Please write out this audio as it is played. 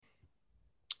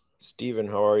Steven,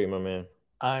 how are you, my man?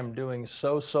 I'm doing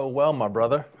so well, my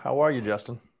brother. How are you,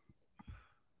 Justin?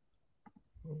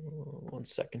 1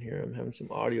 second here. I'm having some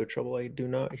audio trouble. I do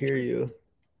not hear you.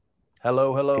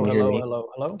 Hello, hello, Can you hear hello, me? hello,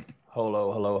 hello,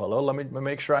 hello, hello, hello. Let me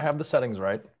make sure I have the settings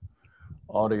right.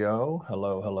 Audio.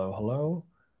 Hello, hello, hello.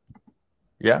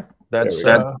 Yeah, There that's we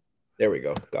go. There we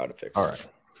go. Got it all fixed. right.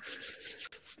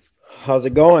 How's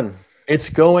it going?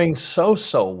 It's going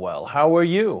so well. How are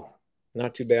you?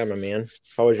 Not too bad, my man.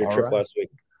 How was your All trip right. last week?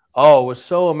 Oh, it was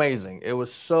so amazing. It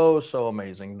was so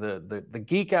amazing. The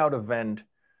Geek Out event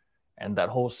and that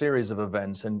whole series of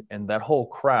events and that whole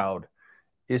crowd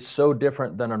is so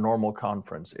different than a normal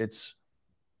conference.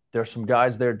 There's some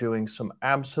guys there doing some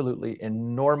absolutely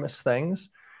enormous things,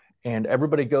 and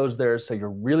everybody goes there and say you're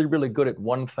really good at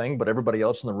one thing, but everybody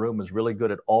else in the room is really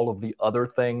good at all of the other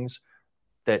things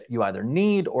that you either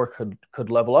need or could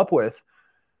level up with.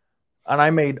 And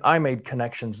I made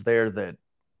connections there that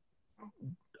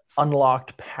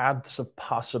unlocked paths of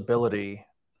possibility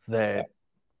Yeah. that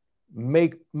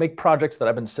make projects that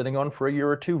I've been sitting on for a year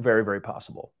or two very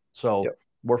possible. So Yep.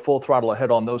 we're full throttle ahead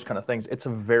on those kind of things. It's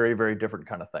a very different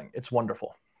kind of thing. It's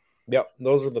wonderful. Yep.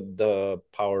 Those are the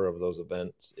power of those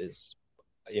events is,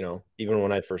 even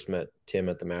when I first met Tim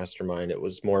at the mastermind, it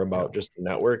was more Yeah. about just the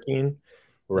networking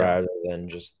Yeah. rather than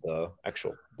just the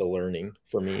learning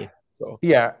for me. So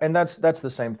Yeah, and that's the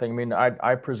same thing. I mean,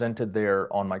 I presented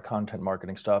there on my content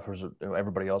marketing stuff, as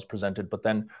everybody else presented. But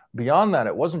then beyond that,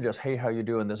 it wasn't just, hey, how you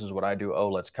doing? This is what I do. Oh,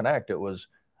 let's connect. It was,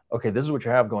 okay, this is what you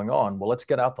have going on. Well, let's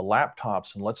get out the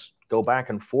laptops and let's go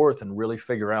back and forth and really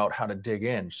figure out how to dig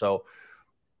in. So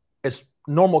it's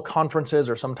normal conferences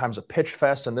or sometimes a pitch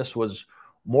fest, and this was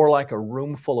more like a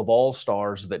room full of all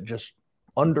stars that just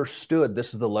understood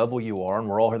this is the level you are, and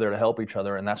we're all here there to help each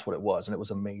other, and that's what it was, and it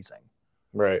was amazing.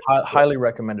 right. Yep. Highly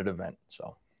recommended event.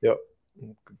 So Yep.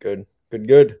 Good.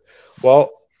 Well,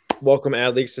 welcome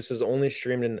AdLeaks. This is only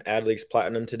streamed in AdLeaks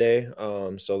Platinum today.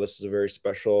 So this is a very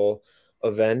special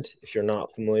event. If you're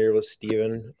not familiar with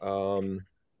Steven,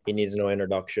 he needs no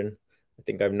introduction. I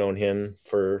think I've known him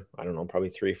for, I don't know, probably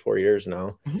 3, 4 years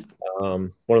now.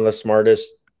 Mhm. One of the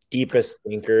smartest, deepest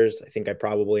thinkers I think I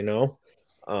probably know.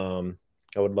 I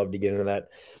would love to get into that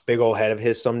big old head of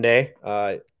his someday,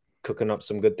 cooking up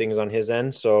some good things on his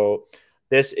end. So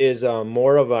this is I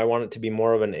want it to be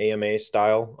more of an AMA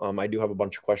style. I do have a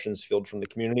bunch of questions fielded from the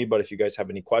community, but if you guys have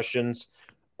any questions,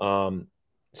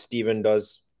 Steven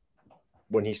does,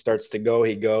 when he starts to go,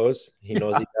 he goes. He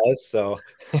knows he does. So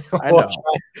I we'll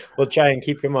know. try and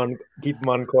keep him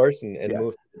on course and Yeah.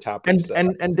 move to the topics.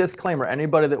 And disclaimer,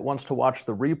 anybody that wants to watch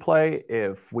the replay,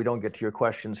 if we don't get to your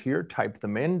questions here, type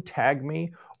them in, tag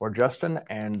me or Justin,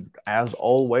 and as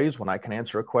always, when I can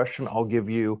answer a question, I'll give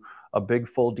you a big,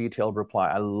 full, detailed reply.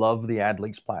 I love the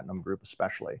AdLeaks Platinum group,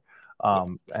 especially.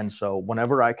 And so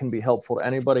whenever I can be helpful to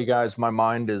anybody, guys, my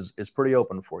mind is pretty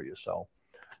open for you. So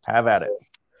have at it.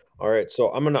 All right,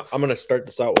 so I'm gonna start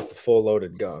this out with a full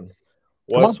loaded gun.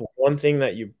 Come What's on. one thing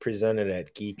that you presented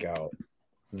at Geek Out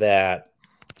that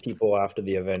people after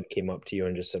the event came up to you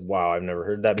and just said, "Wow, I've never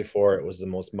heard that before. It was the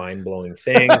most mind blowing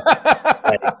thing."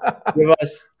 Like,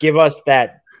 give us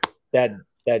that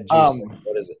juice. um,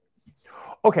 What is it?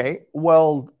 okay.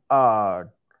 Well, I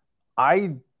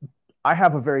I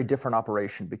have a very different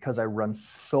operation because I run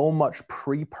so much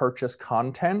pre-purchase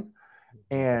content,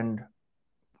 and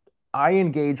I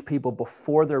engage people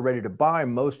before they're ready to buy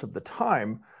most of the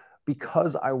time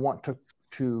because I want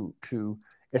to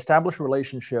establish a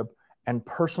relationship and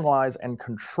personalize and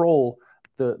control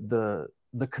the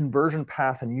conversion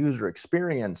path and user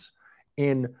experience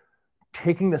in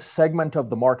taking the segment of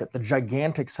the market, the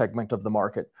gigantic segment of the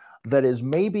market that is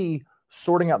maybe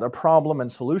sorting out their problem and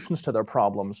solutions to their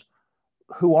problems,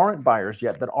 who aren't buyers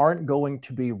yet, that aren't going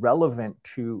to be relevant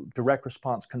to direct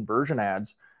response conversion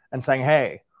ads, and saying,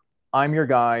 hey, I'm your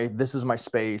guy, this is my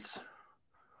space,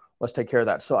 let's take care of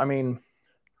that. So I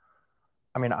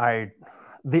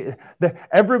the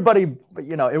everybody,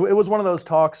 it was one of those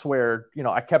talks where,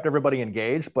 I kept everybody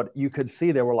engaged, but you could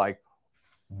see they were like,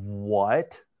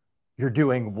 what? You're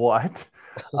doing what?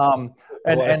 Um,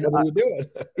 and What and are you doing?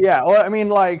 Yeah, well, I mean,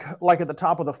 like at the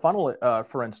top of the funnel,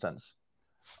 for instance,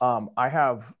 I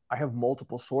have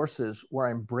multiple sources where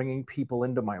I'm bringing people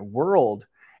into my world,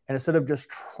 and instead of just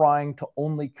trying to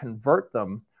only convert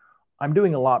them, I'm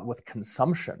doing a lot with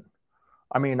consumption.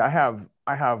 I mean, I have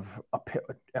a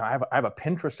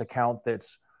Pinterest account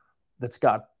that's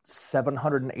got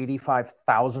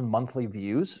 785,000 monthly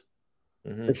views.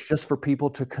 Hmm. It's just for people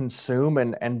to consume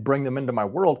and bring them into my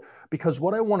world, because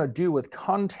what I want to do with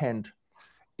content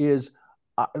is,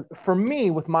 for me,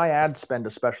 with my ad spend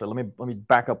especially, let me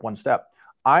back up one step.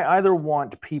 I either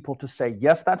want people to say,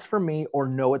 yes, that's for me, or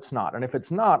no, it's not. And if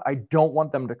it's not, I don't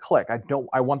want them to click.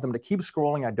 I want them to keep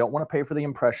scrolling. I don't want to pay for the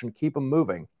impression, keep them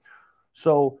moving.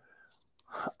 So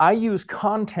I use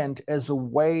content as a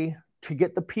way to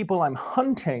get the people I'm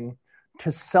hunting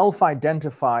to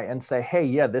self-identify and say, hey,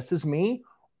 yeah, this is me,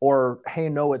 or hey,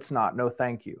 no, it's not. No,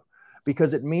 thank you.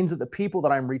 Because it means that the people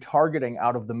that I'm retargeting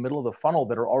out of the middle of the funnel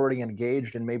that are already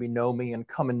engaged and maybe know me and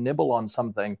come and nibble on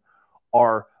something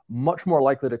are much more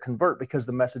likely to convert because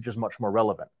the message is much more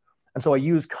relevant. And so I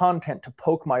use content to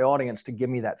poke my audience to give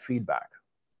me that feedback.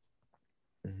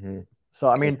 Mm-hmm. So,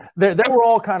 I mean, there were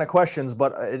all kind of questions,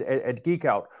 but at Geek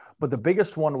Out, but the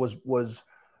biggest one was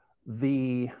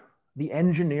the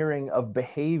engineering of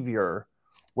behavior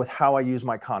with how I use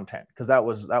my content, because that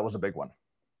was a big one.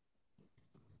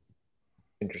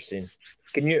 Interesting.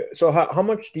 So how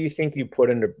much do you think you put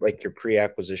into like your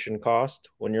pre-acquisition cost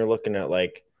when you're looking at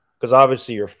like, because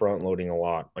obviously you're front loading a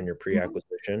lot on your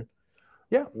pre-acquisition.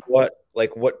 Yeah.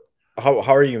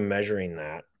 How are you measuring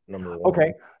that? Number one.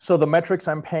 Okay. So the metrics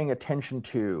I'm paying attention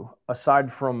to,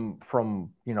 aside from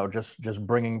just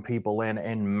bringing people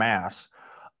in mass,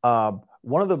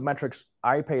 one of the metrics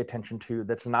I pay attention to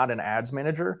that's not an ads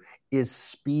manager is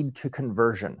speed to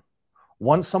conversion.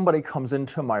 Once somebody comes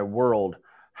into my world,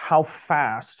 how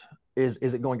fast is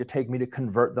it going to take me to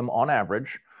convert them on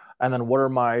average? And then what are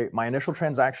my initial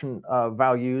transaction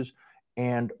values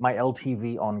and my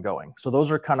LTV ongoing? So those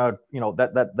are kind of,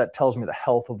 that tells me the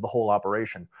health of the whole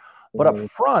operation. But up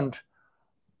front,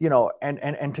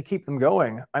 and to keep them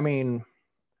going, I mean,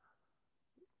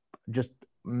 just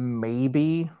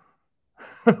maybe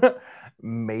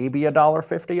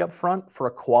 $1.50 up front for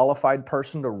a qualified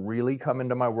person to really come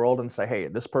into my world and say, hey,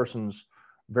 this person's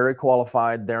very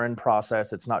qualified, they're in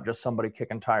process, it's not just somebody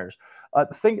kicking tires.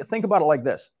 Think about it like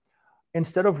this.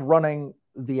 Instead of running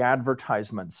the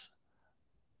advertisements,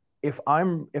 if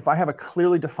I have a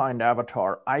clearly defined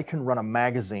avatar, I can run a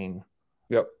magazine.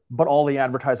 Yep. But all the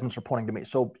advertisements are pointing to me.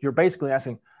 So you're basically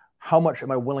asking, how much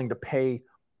am I willing to pay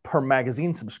per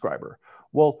magazine subscriber?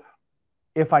 Well,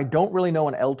 if I don't really know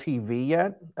an LTV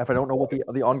yet, if I don't know what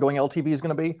the ongoing LTV is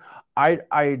going to be, I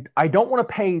don't want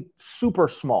to pay super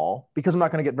small because I'm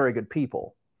not going to get very good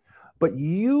people. But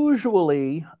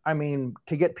usually, I mean,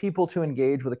 to get people to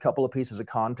engage with a couple of pieces of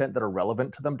content that are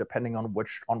relevant to them, depending on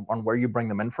on where you bring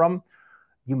them in from,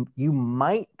 you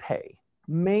might pay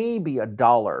maybe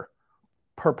 $1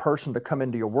 per person to come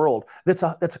into your world. That's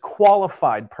a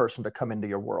qualified person to come into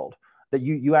your world that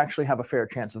you actually have a fair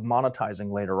chance of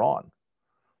monetizing later on.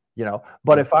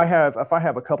 But if I have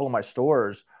a couple of my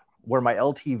stores where my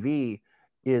LTV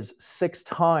is 6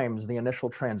 times the initial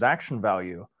transaction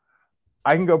value,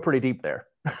 I can go pretty deep there.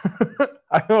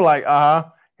 I go like,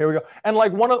 here we go. And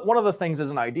like one of the things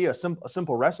is an idea, a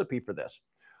simple recipe for this.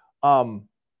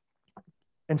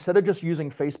 Instead of just using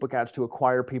Facebook ads to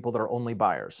acquire people that are only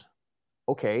buyers,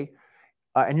 okay.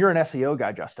 And you're an SEO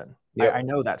guy, Justin. Yep. I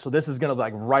know that. So this is going to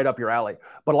like right up your alley.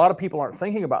 But a lot of people aren't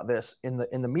thinking about this in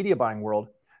the media buying world.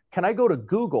 Can I go to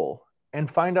Google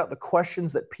and find out the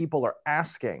questions that people are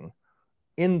asking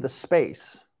in the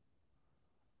space?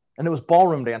 And it was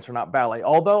ballroom dancer, not ballet.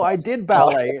 Although I did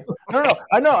ballet. No.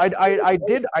 I know.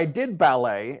 I did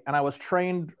ballet, and I was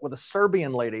trained with a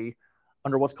Serbian lady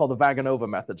under what's called the Vaganova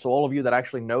method. So all of you that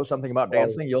actually know something about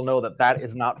dancing, you'll know that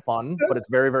is not fun, but it's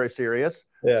very, very serious.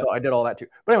 Yeah. So I did all that too.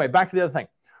 But anyway, back to the other thing.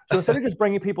 So instead of just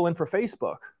bringing people in for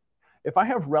Facebook, if I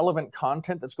have relevant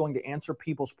content that's going to answer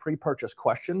people's pre-purchase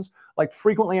questions, like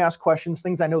frequently asked questions,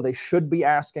 things I know they should be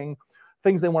asking,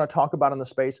 things they want to talk about in the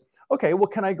space. Okay, well,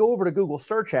 can I go over to Google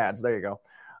search ads? There you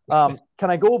go.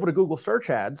 Can I go over to Google search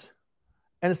ads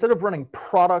and instead of running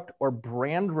product or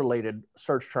brand related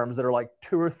search terms that are like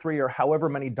 $2 or $3 or however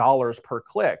many dollars per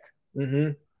click,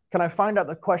 can I find out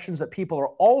the questions that people are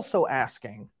also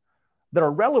asking that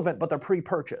are relevant, but they're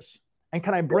pre-purchase? And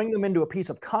can I bring them into a piece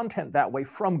of content that way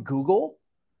from Google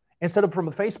instead of from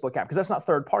the Facebook app? Because that's not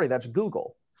third party, that's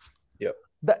Google. Yep.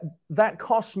 That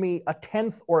costs me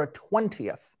 1/10 or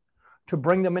 1/20 to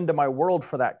bring them into my world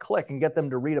for that click and get them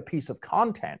to read a piece of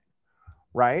content,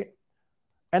 right?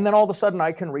 And then all of a sudden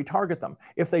I can retarget them.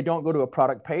 If they don't go to a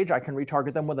product page, I can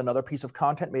retarget them with another piece of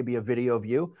content, maybe a video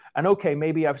view. And okay,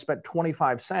 maybe I've spent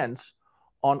 25 cents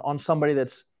on somebody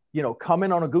that's, come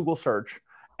in on a Google search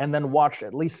and then watched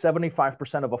at least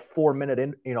 75% of a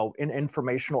 4-minute,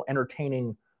 informational,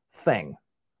 entertaining thing.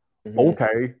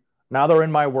 Okay, now they're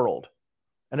in my world.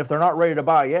 And if they're not ready to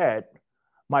buy yet,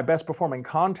 my best performing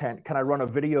content, can I run a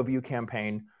video view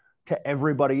campaign to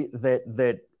everybody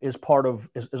that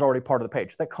is already part of the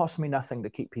page? That costs me nothing to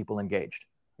keep people engaged.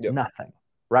 Yep. Nothing.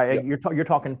 right? Yep. You're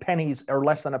talking pennies or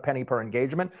less than a penny per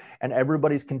engagement, and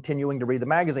everybody's continuing to read the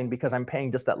magazine because I'm paying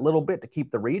just that little bit to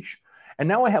keep the reach. And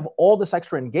now I have all this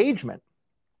extra engagement.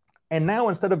 And now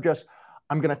instead of just,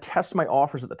 I'm going to test my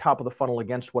offers at the top of the funnel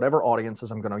against whatever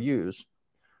audiences I'm going to use,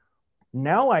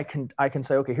 now I can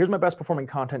say, okay, here's my best performing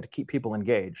content to keep people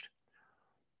engaged.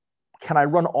 Can I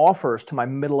run offers to my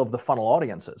middle of the funnel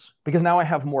audiences? Because now I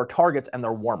have more targets and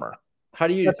they're warmer. How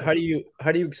do you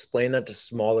explain that to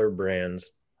smaller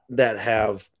brands that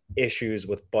have issues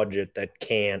with budget that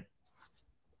can't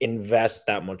invest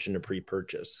that much into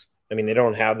pre-purchase? I mean, they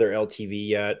don't have their LTV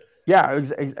yet. Yeah,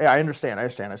 I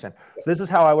understand. So this is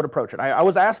how I would approach it. I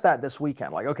was asked that this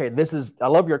weekend. Like, okay, I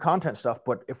love your content stuff,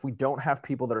 but if we don't have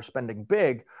people that are spending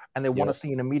big and they want to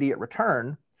see an immediate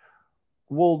return,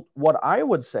 well, what I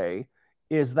would say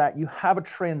is that you have a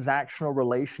transactional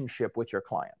relationship with your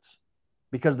clients,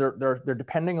 because they're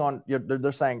depending on,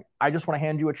 they're saying, I just want to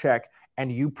hand you a check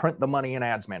and you print the money in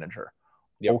Ads Manager.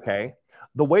 Yep. Okay.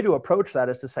 The way to approach that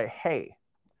is to say, hey,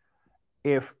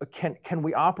 can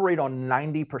we operate on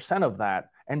 90% of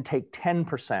that and take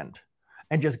 10%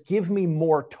 and just give me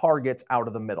more targets out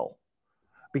of the middle?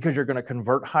 Because you're going to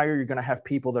convert higher, you're going to have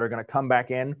people that are going to come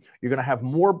back in, you're going to have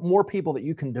more people that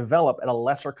you can develop at a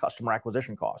lesser customer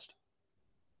acquisition cost.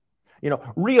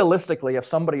 Realistically, if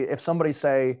somebody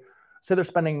say they're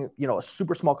spending, a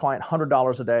super small client,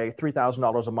 $100 a day,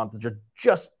 $3,000 a month,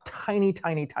 just tiny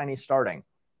starting.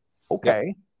 Okay.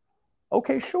 Yep.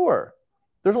 Okay, sure.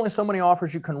 There's only so many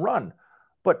offers you can run,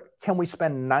 but can we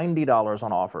spend $90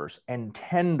 on offers and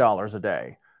 $10 a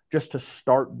day just to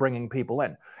start bringing people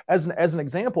in? As an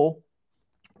example,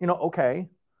 okay,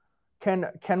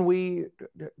 can we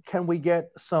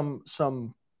get some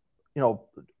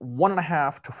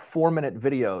 1.5 to 4 minute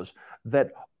videos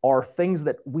that are things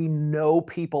that we know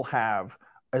people have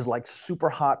as like super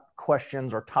hot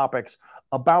questions or topics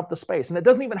about the space, and it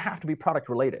doesn't even have to be product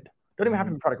related. Don't even have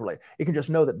to be product related. You can just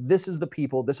know that this is the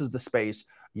people, this is the space,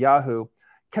 Yahoo.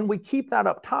 Can we keep that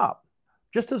up top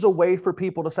just as a way for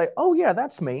people to say, oh yeah,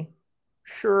 that's me.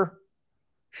 Sure.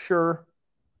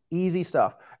 Easy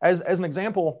stuff. As an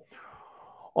example,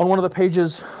 on one of the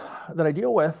pages that I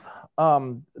deal with,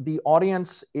 the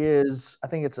audience is, I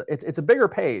think it's a bigger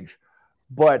page,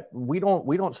 but we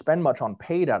don't spend much on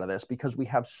paid out of this because we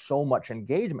have so much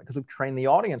engagement because we've trained the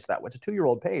audience that way. It's a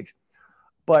 2-year-old page.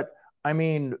 But I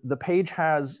mean, the page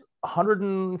has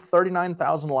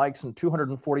 139,000 likes and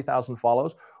 240,000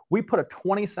 follows. We put a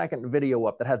 20-second video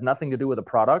up that has nothing to do with the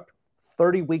product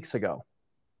 30 weeks ago.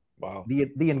 Wow.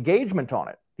 The engagement on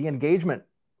it, the engagement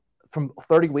from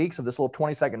 30 weeks of this little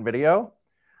 20-second video,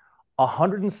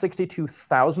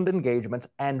 162,000 engagements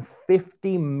and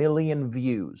 50 million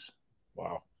views.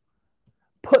 Wow.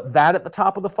 Put that at the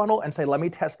top of the funnel and say, let me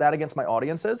test that against my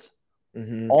audiences.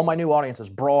 Mm-hmm. All my new audiences,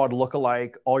 broad,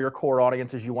 lookalike, all your core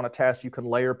audiences you want to test, you can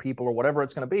layer people or whatever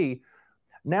it's going to be.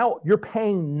 Now you're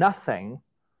paying nothing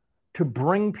to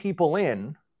bring people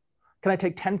in. Can I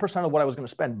take 10% of what I was going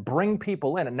to spend, bring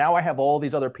people in, and now I have all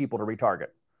these other people to retarget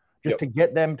just to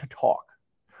get them to talk.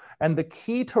 And the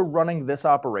key to running this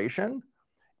operation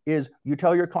is you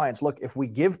tell your clients, look, if we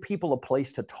give people a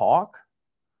place to talk,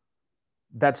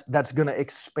 that's going to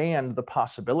expand the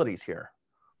possibilities here.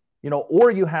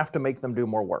 Or you have to make them do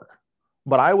more work.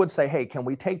 But I would say, hey, can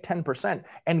we take 10%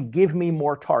 and give me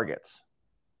more targets?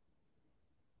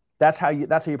 That's how you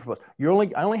propose.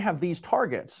 I only have these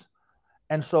targets.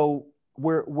 And so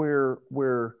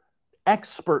we're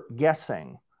expert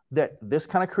guessing that this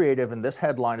kind of creative and this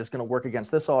headline is going to work against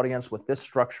this audience with this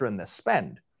structure and this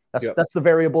spend. That's the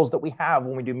variables that we have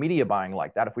when we do media buying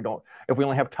like that. If we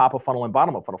only have top of funnel and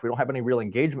bottom of funnel, if we don't have any real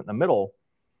engagement in the middle,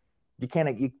 you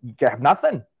have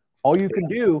nothing. All you can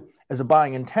do as a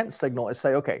buying intent signal is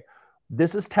say, okay,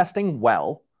 this is testing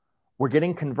well. We're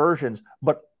getting conversions,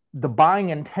 but the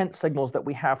buying intent signals that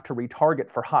we have to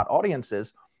retarget for hot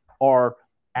audiences are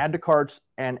add to carts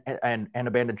and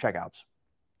abandoned checkouts.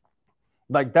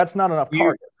 Like that's not enough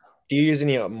target. Do you use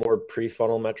any more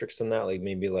pre-funnel metrics than that? Like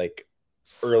maybe like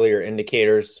earlier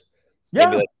indicators? Yeah.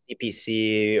 Maybe like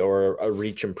CPC or a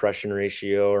reach impression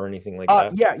ratio or anything like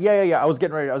that? Yeah. I was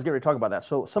getting ready to talk about that.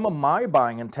 So some of my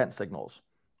buying intent signals,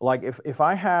 like if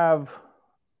I have,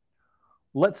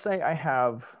 let's say I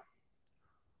have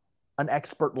an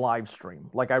expert live stream,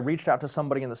 like I reached out to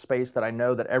somebody in the space that I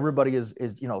know that everybody is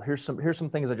here's some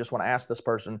things I just want to ask this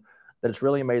person that it's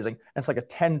really amazing. And it's like a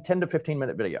 10 to 15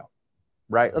 minute video,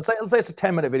 right? Let's say it's a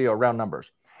 10-minute video, round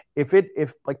numbers. If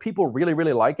like people really,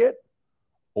 really like it,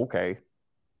 okay,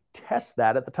 test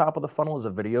that at the top of the funnel as a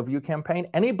video view campaign.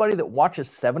 Anybody that watches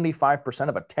 75%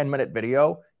 of a 10-minute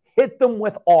video, hit them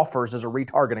with offers as a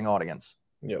retargeting audience.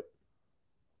 Yep.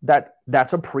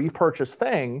 that's a pre-purchase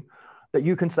thing that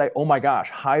you can say, oh my gosh,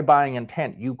 high buying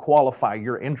intent, you qualify,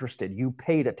 you're interested, you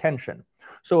paid attention.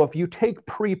 So if you take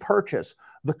pre-purchase,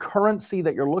 the currency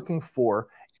that you're looking for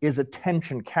is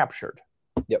attention captured.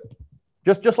 Yep.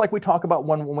 Just like we talk about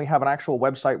when we have an actual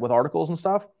website with articles and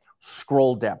stuff,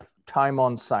 scroll depth, time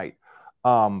on site,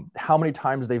 how many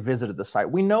times they visited the site.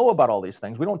 We know about all these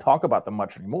things. We don't talk about them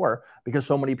much anymore because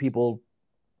so many people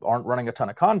aren't running a ton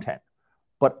of content.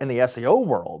 But in the SEO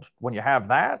world, when you have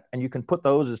that and you can put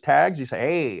those as tags, you say,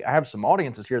 hey, I have some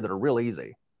audiences here that are real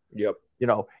easy. Yep. You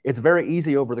know, it's very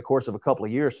easy over the course of a couple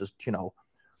of years to, you know,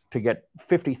 to get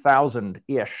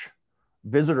 50,000-ish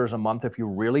visitors a month if you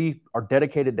really are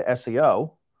dedicated to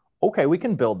SEO. Okay, we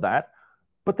can build that.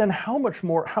 But then how much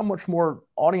more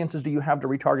audiences do you have to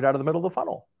retarget out of the middle of the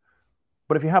funnel?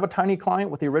 But if you have a tiny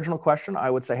client with the original question, I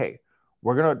would say, hey,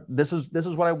 this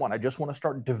is what I want. I just want to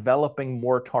start developing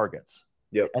more targets.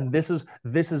 Yep. And this is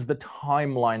the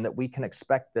timeline that we can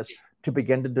expect this to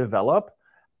begin to develop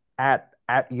at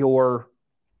your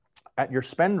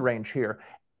spend range here.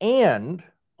 And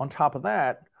on top of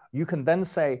that, you can then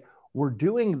say, we're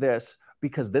doing this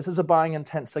because this is a buying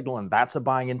intent signal and that's a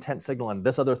buying intent signal and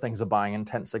this other thing's a buying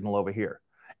intent signal over here,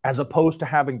 as opposed to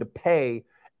having to pay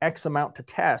X amount to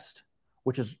test,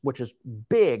 which is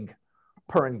big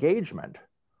per engagement.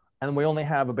 And we only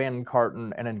have abandoned cart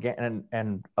and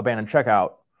abandoned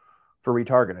checkout for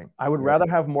retargeting. I would rather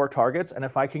have more targets. And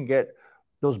if I can get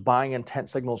those buying intent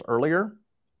signals earlier,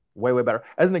 way, way better.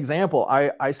 As an example,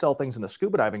 I sell things in the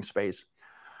scuba diving space.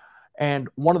 And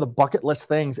one of the bucket list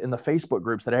things in the Facebook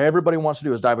groups that everybody wants to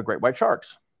do is dive with great white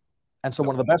sharks. And so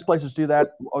one of the best places to do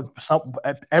that,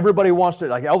 everybody wants to,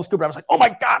 like all the scuba divers, like, oh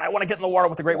my God, I want to get in the water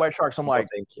with the great white sharks. I'm like,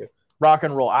 thank you. Rock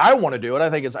and roll. I want to do it. I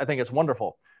think it's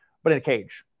wonderful. But in a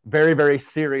cage. Very, very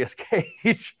serious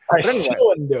cage. I still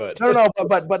wouldn't do it. No,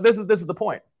 but this is the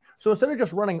point. So instead of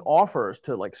just running offers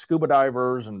to like scuba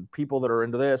divers and people that are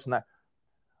into this and that,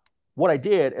 what I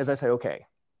did is I say, okay,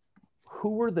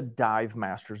 who are the dive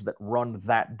masters that run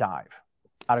that dive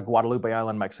out of Guadalupe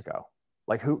Island, Mexico?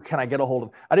 Like, who can I get a hold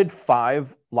of? I did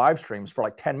 5 live streams for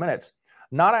like 10 minutes,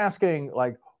 not asking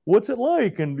like, what's it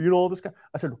like? And you know, all this kind.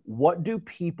 I said, what do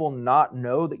people not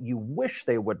know that you wish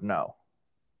they would know?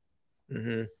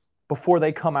 Mm-hmm. Before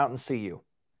they come out and see you.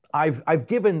 I've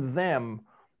given them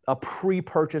a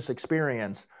pre-purchase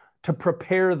experience to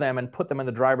prepare them and put them in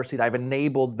the driver's seat. I've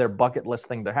enabled their bucket list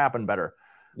thing to happen better.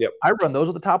 Yep. I run those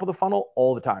at the top of the funnel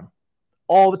all the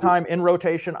time in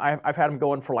rotation. I've had them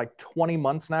going for like 20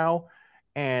 months now.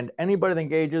 And anybody that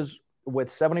engages with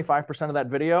 75% of that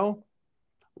video,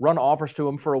 run offers to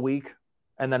them for a week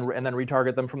and then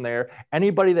retarget them from there.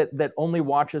 Anybody that only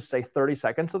watches, say, 30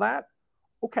 seconds of that,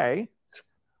 okay,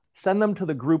 send them to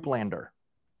the group lander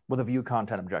with a view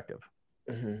content objective.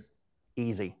 Mm-hmm.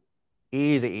 Easy.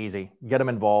 Get them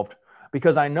involved.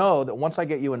 Because I know that once I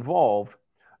get you involved,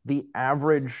 the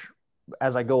average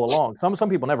as I go along, some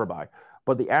people never buy,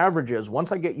 but the average is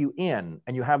once I get you in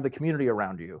and you have the community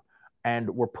around you and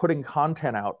we're putting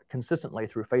content out consistently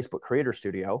through Facebook Creator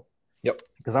Studio. Yep.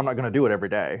 Because I'm not going to do it every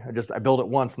day. I build it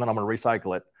once and then I'm going to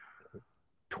recycle it.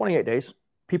 28 days,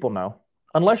 people know.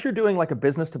 Unless you're doing like a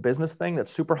business to business thing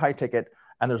that's super high ticket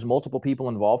and there's multiple people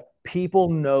involved, people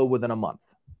know within a month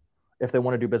if they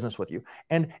want to do business with you.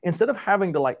 And instead of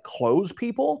having to like close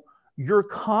people, your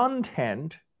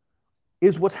content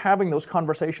is what's having those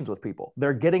conversations with people.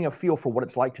 They're getting a feel for what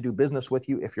it's like to do business with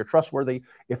you, if you're trustworthy,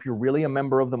 if you're really a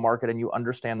member of the market and you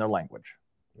understand their language.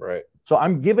 Right. So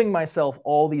I'm giving myself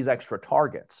all these extra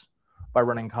targets by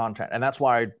running content. And that's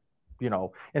why,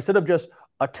 instead of just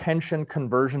attention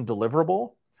conversion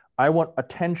deliverable, I want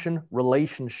attention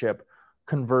relationship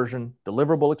conversion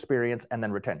deliverable experience and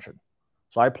then retention.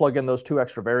 So I plug in those 2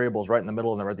 extra variables right in the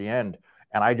middle and they're at the end,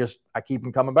 and I keep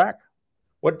them coming back.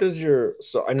 What does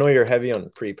so I know you're heavy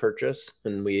on pre-purchase,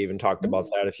 and we even talked about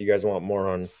that. If you guys want more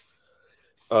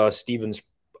on Steven's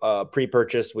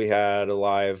pre-purchase, we had a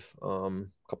live a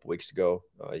couple weeks ago.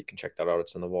 You can check that out.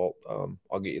 It's in the vault.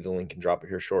 I'll get you the link and drop it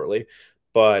here shortly.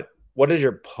 But what does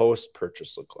your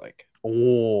post-purchase look like?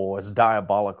 Oh, it's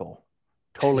diabolical.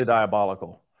 Totally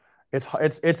diabolical.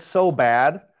 It's so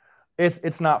bad.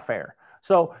 It's not fair.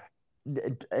 So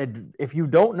if you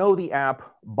don't know the app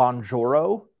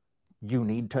Bonjoro, you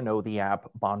need to know the app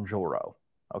Bonjoro.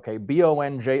 Okay,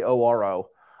 Bonjoro.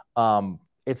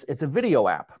 It's a video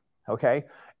app. Okay,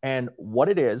 and what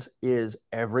it is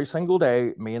every single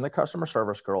day, me and the customer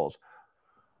service girls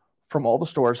from all the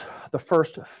stores, the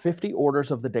first 50 orders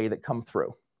of the day that come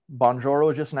through. Bonjoro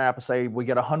is just an app. Say we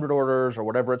get 100 orders or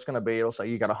whatever it's going to be. It'll say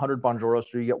you got 100 Bonjoros,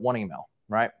 so you get 1 email,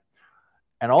 right?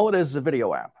 And all it is a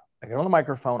video app. I get on the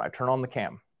microphone, I turn on the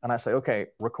cam. And I say, okay,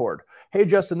 record. Hey,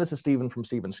 Justin, this is Steven from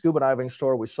Steven's Scuba Diving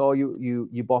Store. We saw you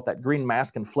bought that green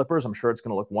mask and flippers. I'm sure it's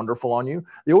going to look wonderful on you.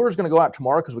 The order is going to go out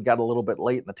tomorrow because we got a little bit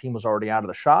late and the team was already out of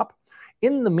the shop.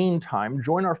 In the meantime,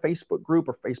 join our Facebook group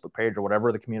or Facebook page or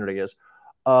whatever the community is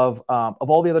of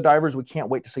all the other divers. We can't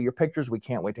wait to see your pictures. We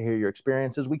can't wait to hear your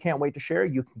experiences. We can't wait to share.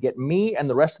 You can get me and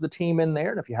the rest of the team in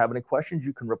there. And if you have any questions,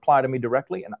 you can reply to me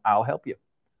directly and I'll help you.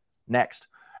 Next.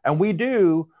 And we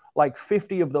do like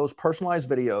 50 of those personalized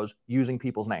videos using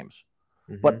people's names.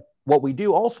 But what we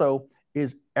do also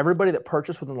is everybody that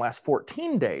purchased within the last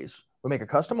 14 days, we make a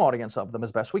custom audience of them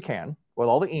as best we can with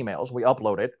all the emails. We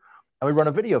upload it and we run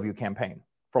a video view campaign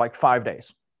for like 5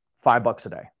 days, $5 a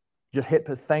day. Just hit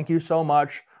thank you so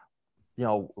much. You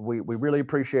know, we really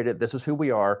appreciate it. This is who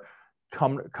we are.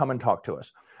 Come and talk to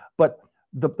us. But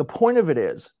the point of it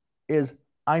is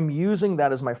I'm using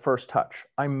that as my first touch.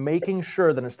 I'm making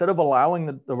sure that instead of allowing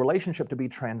the relationship to be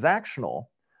transactional,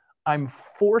 I'm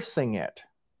forcing it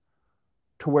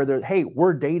to where hey,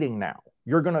 we're dating now.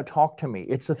 You're going to talk to me.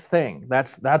 It's a thing.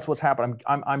 That's what's happening.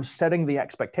 I'm setting the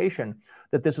expectation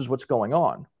that this is what's going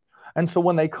on. And so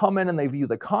when they come in and they view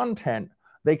the content,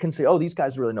 they can say, oh, these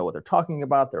guys really know what they're talking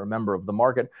about. They're a member of the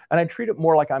market. And I treat it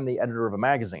more like I'm the editor of a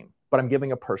magazine, but I'm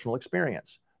giving a personal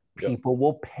experience. People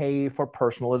will pay for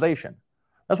personalization.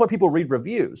 That's why people read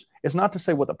reviews. It's not to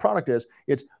say what the product is.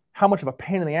 It's how much of a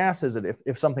pain in the ass is it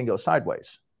if something goes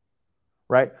sideways,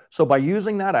 right? So by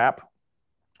using that app,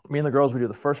 me and the girls, we do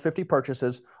the first 50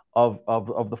 purchases of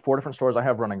the 4 different stores I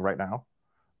have running right now.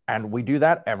 And we do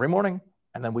that every morning.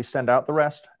 And then we send out the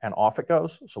rest and off it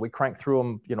goes. So we crank through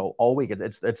them, you know, all week.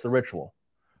 It's the ritual,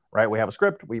 right? We have a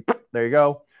script. There you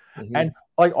go. And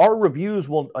like our reviews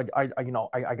will, like, I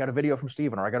got a video from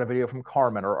Steven or I got a video from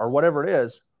Carmen or whatever it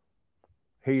is.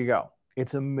 Here you go.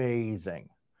 It's amazing.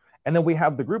 And then we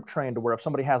have the group trained to where if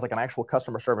somebody has like an actual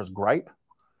customer service gripe,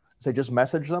 say just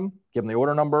message them, give them the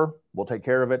order number, we'll take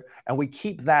care of it. And we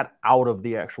keep that out of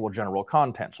the actual general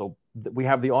content. So we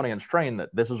have the audience trained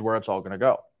that this is where it's all going to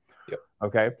go.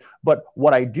 Okay. But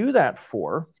what I do that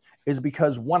for is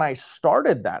because when I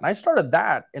started that, and I started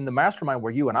that in the mastermind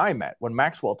where you and I met, when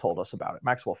Maxwell told us about it,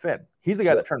 Maxwell Finn. He's the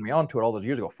guy that turned me on to it all those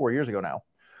years ago, 4 years ago now.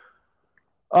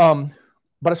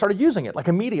 But I started using it like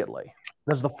immediately.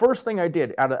 That's the first thing I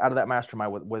did out of that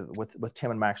mastermind with Tim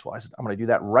and Maxwell. I said, I'm going to do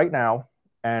that right now.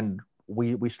 And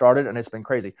we started and it's been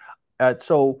crazy.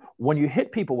 So when you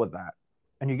hit people with that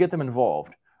and you get them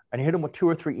involved and you hit them with 2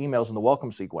 or 3 emails in the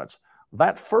welcome sequence,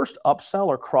 that first upsell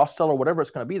or cross-sell or whatever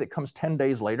it's going to be that comes 10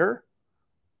 days later,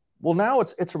 well, now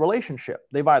it's a relationship.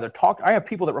 They've either talked. I have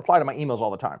people that reply to my emails all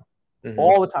the time.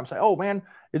 All the time say, oh, man,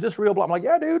 is this real? I'm like,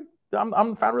 yeah, dude, I'm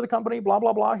the founder of the company, blah,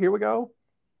 blah, blah. Here we go.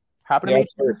 Happen to me.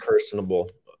 It's very personable.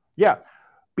 Yeah,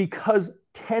 because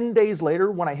 10 days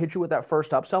later, when I hit you with that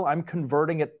first upsell, I'm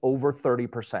converting it over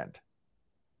 30%.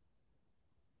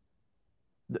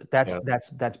 That's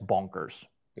bonkers.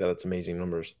 Yeah, that's amazing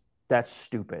numbers. That's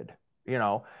stupid. You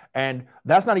know, and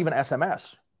that's not even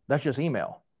SMS. That's just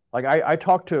email. Like I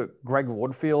talked to Greg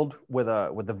Woodfield with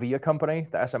the VIA company,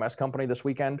 the SMS company this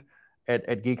weekend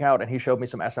at Geek Out, and he showed me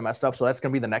some SMS stuff. So that's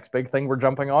going to be the next big thing we're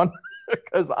jumping on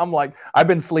because I'm like, I've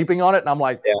been sleeping on it and I'm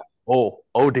like,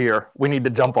 oh dear, we need to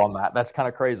jump on that. That's kind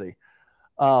of crazy.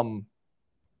 But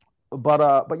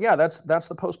yeah, that's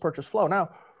the post-purchase flow. Now,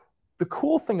 the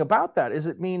cool thing about that is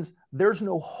it means there's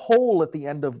no hole at the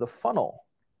end of the funnel.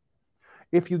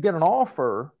 If you get an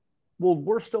offer, well,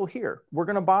 we're still here. We're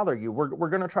going to bother you. We're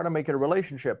going to try to make it a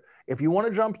relationship. If you want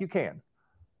to jump, you can.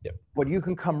 But you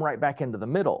can come right back into the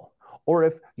middle. Or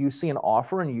if you see an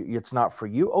offer and it's not for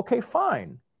you, okay,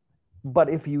 fine. But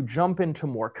if you jump into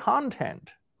more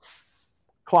content,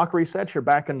 clock resets, you're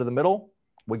back into the middle,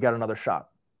 we got another shot.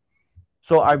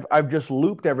 So I've just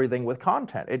looped everything with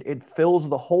content. It fills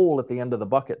the hole at the end of the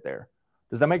bucket there.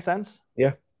 Does that make sense?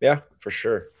 Yeah, for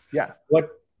sure. Yeah.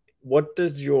 What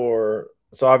does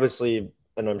so obviously,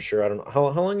 and I'm sure, I don't know,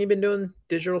 how long you been doing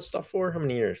digital stuff for? How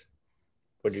many years?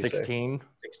 What'd you 16. Say?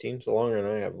 16? It's longer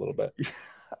than I have a little bit.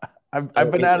 I've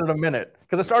been at it a minute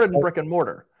because I started in brick and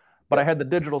mortar, but I had the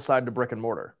digital side to brick and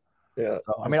mortar. Yeah.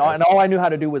 So, I mean, and all I knew how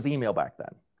to do was email back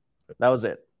then. That was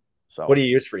it. So what do you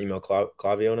use for email?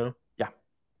 Klaviyo now? Yeah.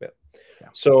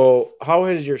 So how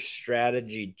has your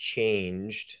strategy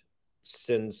changed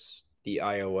since the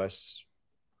iOS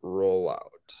rollout?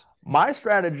 My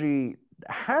strategy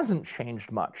hasn't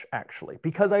changed much, actually,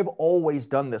 because I've always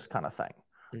done this kind of thing.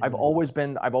 I've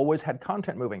always had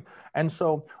content moving. And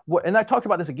so, and I talked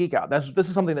about this at Geek Out. This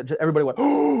is something that everybody went,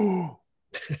 oh,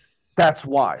 that's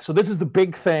why. So this is the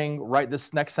big thing, right?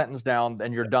 This next sentence down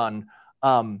and you're done.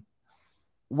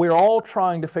 we're all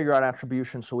trying to figure out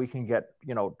attribution so we can get,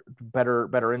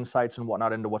 better insights and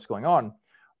whatnot into what's going on.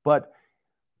 But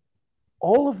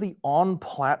all of the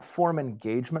on-platform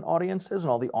engagement audiences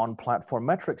and all the on-platform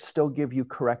metrics still give you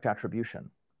correct attribution.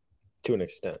 To an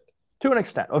extent. To an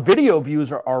extent. Video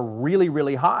views are really,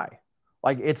 really high.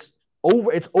 Like it's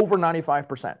over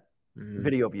 95%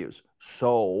 video views.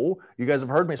 So you guys have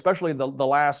heard me, especially the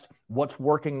last what's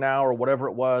working now or whatever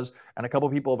it was, and a couple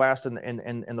of people have asked in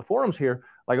the forums here,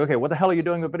 like, okay, what the hell are you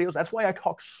doing with videos? That's why I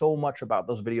talk so much about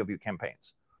those video view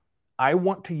campaigns. I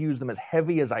want to use them as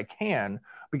heavy as I can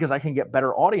because I can get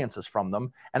better audiences from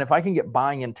them. And if I can get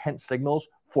buying intent signals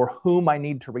for whom I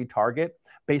need to retarget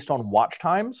based on watch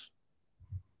times,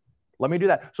 let me do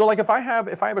that. So like if I have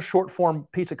a short form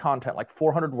piece of content, like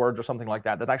 400 words or something like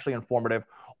that, that's actually informative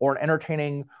or an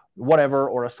entertaining whatever,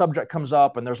 or a subject comes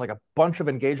up and there's like a bunch of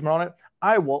engagement on it,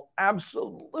 I will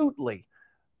absolutely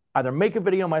either make a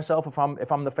video myself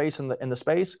if I'm the face in the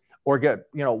space, or get,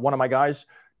 one of my guys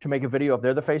to make a video if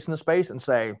they're the face in the space and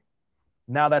say,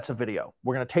 now that's a video.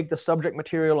 We're going to take the subject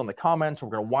material in the comments. We're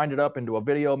going to wind it up into a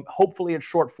video. Hopefully it's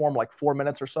short form, like 4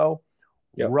 minutes or so.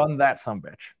 Yep. Run that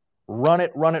sumbitch. Run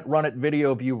it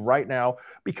video view right now,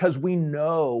 because we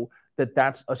know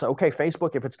that's okay.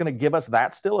 Facebook, if it's going to give us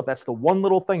that still, if that's the one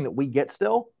little thing that we get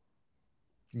still,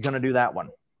 you're going to do that one.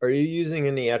 Are you using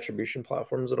any attribution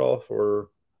platforms at all for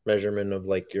measurement of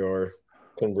like your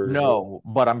conversion? No,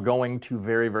 but I'm going to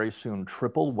very, very soon.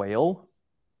 Triple Whale.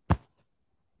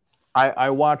 I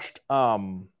watched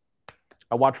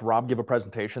Rob give a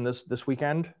presentation this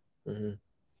weekend.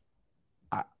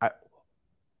 Mm-hmm.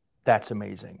 That's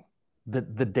amazing.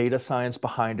 The data science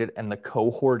behind it and the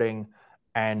cohorting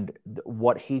and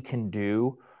what he can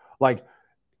do. Like,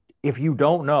 if you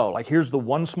don't know, like, here's the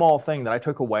one small thing that I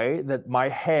took away that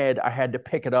I had to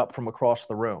pick it up from across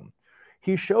the room.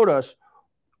 He showed us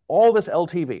all this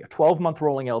LTV, a 12-month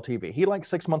rolling LTV. He liked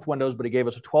 6-month windows, but he gave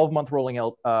us a 12-month rolling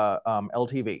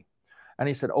LTV. And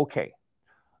he said, okay,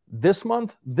 this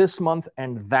month,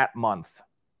 and that month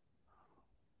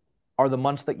are the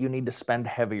months that you need to spend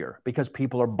heavier because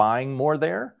people are buying more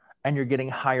there and you're getting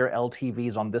higher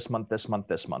LTVs on this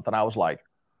month. And I was like,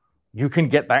 you can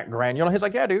get that granular? He's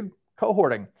like, yeah, dude,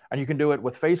 cohorting. And you can do it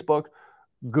with Facebook,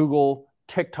 Google,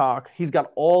 TikTok. He's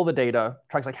got all the data,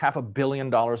 tracks like $500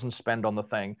 million in spend on the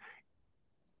thing.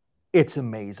 It's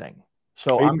amazing.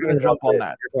 So I'm going to jump on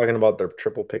that. You're talking about their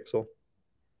triple pixel?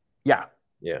 Yeah.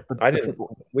 Yeah.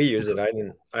 We use it.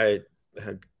 I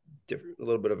had a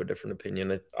little bit of a different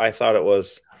opinion. I thought it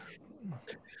was,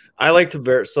 I like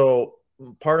to so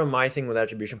part of my thing with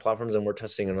attribution platforms, and we're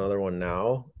testing another one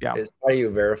now, is how do you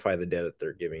verify the data that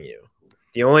they're giving you?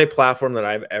 The only platform that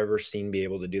I've ever seen be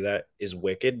able to do that is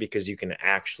Wicked, because you can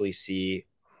actually see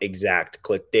exact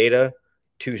click data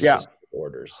to specific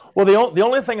orders. Well, the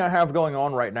only thing I have going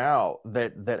on right now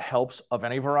that helps of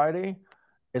any variety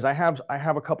is I have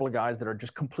a couple of guys that are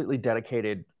just completely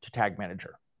dedicated to Tag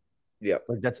Manager. Yeah,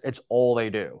 like it's all they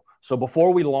do. So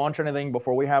before we launch anything,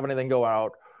 before we have anything go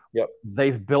out,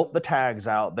 they've built the tags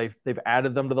out. They've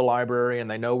added them to the library,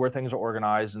 and they know where things are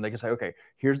organized, and they can say, okay,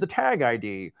 here's the tag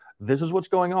ID. This is what's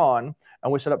going on,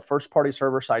 and we set up first-party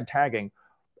server-side tagging.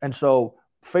 And so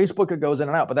Facebook, it goes in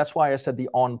and out, but that's why I said the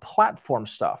on-platform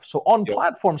stuff. So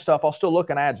on-platform stuff, I'll still look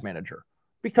in Ads Manager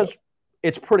because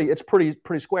it's pretty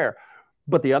square.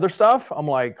 But the other stuff, I'm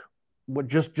like,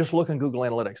 just look in Google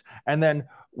Analytics. And then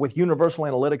with Universal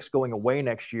Analytics going away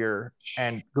next year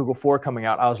and Google 4 coming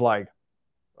out, I was like,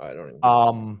 I don't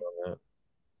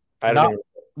even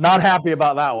not happy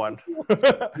about that one.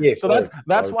 So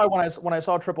that's why when I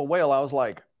saw Triple Whale, I was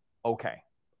like, okay,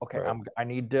 right. I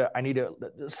need to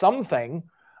something.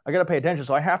 I got to pay attention.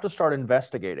 So I have to start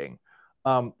investigating.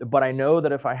 But I know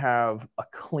that if I have a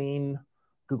clean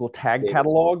Google Tag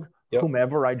catalog,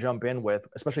 whomever I jump in with,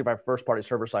 especially if I have first-party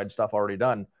server-side stuff already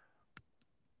done,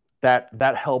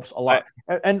 that helps a lot.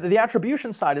 And the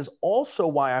attribution side is also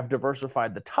why I've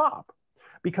diversified the top.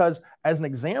 Because as an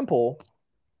example,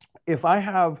 if I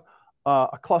have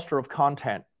a cluster of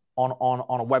content on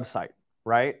a website,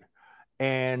 right,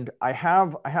 and I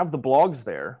have the blogs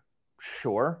there,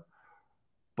 sure,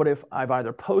 but if I've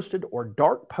either posted or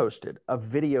dark posted a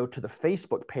video to the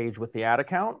Facebook page with the ad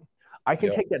account, I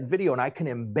can take that video and I can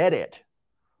embed it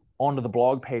onto the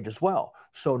blog page as well.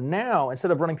 So now, instead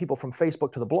of running people from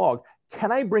Facebook to the blog,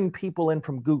 can I bring people in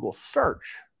from Google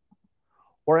search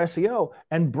or SEO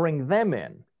and bring them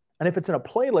in? And if it's in a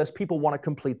playlist, people want to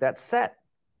complete that set.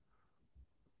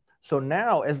 So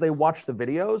now, as they watch the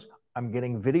videos, I'm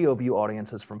getting video view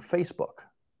audiences from Facebook.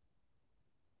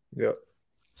 Yeah.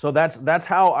 So that's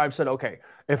how I've said, okay,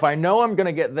 if I know I'm going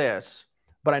to get this,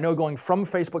 but I know going from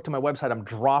Facebook to my website, I'm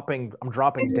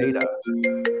dropping data.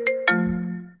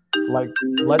 Like,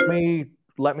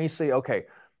 let me see. Okay,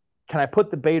 can I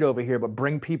put the bait over here, but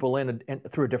bring people in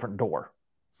through a different door?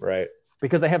 Right.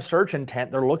 Because they have search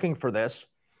intent. They're looking for this.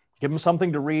 Give them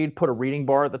something to read. Put a reading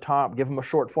bar at the top. Give them a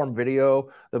short form video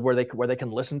where they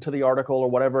can listen to the article or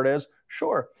whatever it is.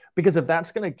 Sure. Because if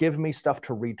that's going to give me stuff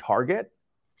to retarget,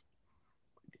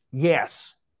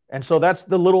 yes. And so that's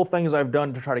the little things I've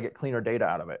done to try to get cleaner data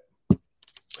out of it.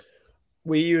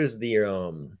 We use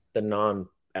the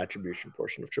non-attribution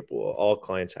portion of Triple. All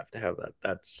clients have to have that.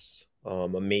 That's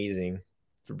amazing.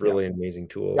 It's a really amazing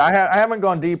tool. Yeah, I haven't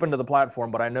gone deep into the platform,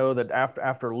 but I know that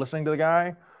after listening to the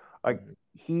guy, like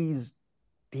he's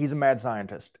a mad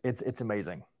scientist. It's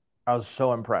amazing. I was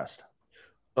so impressed.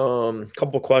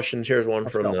 Couple questions. Here's one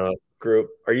from the group.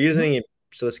 Are you using any,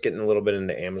 so let's get in a little bit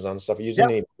into Amazon stuff. Are you using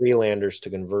any pre-landers to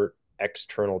convert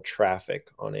external traffic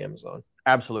on Amazon?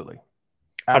 Absolutely.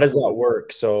 How does that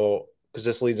work? So, because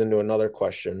this leads into another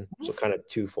question, so kind of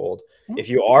twofold. If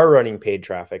you are running paid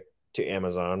traffic to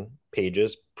Amazon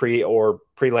pages,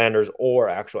 pre-landers or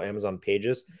actual Amazon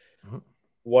pages,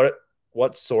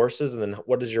 what sources, and then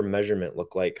what does your measurement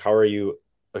look like? How are you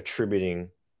attributing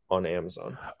on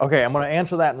Amazon? Okay, I'm going to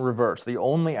answer that in reverse. The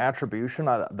only attribution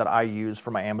that I use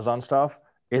for my Amazon stuff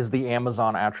is the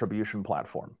Amazon attribution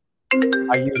platform.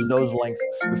 I use those links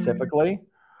specifically.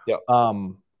 Yeah.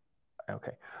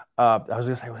 Okay. I was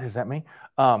going to say, what does that mean?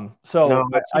 So no,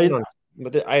 but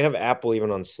I have Apple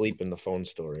even on sleep in the phone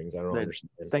still rings. I don't understand.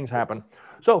 Things happen.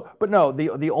 So, but no,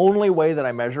 the only way that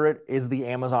I measure it is the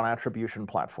Amazon attribution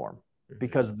platform,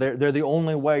 because they're the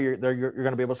only way you're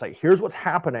going to be able to say, here's what's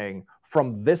happening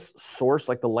from this source,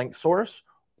 like the link source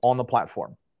on the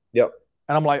platform. Yep.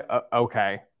 And I'm like,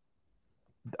 okay,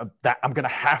 that I'm going to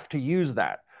have to use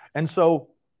that. And so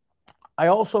I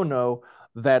also know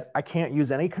that I can't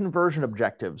use any conversion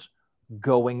objectives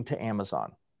going to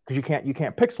Amazon, because you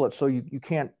can't pixel it. So you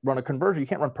can't run a conversion. You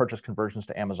can't run purchase conversions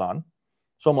to Amazon.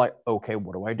 So I'm like, okay,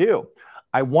 what do I do?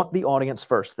 I want the audience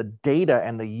first. The data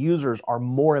and the users are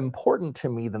more important to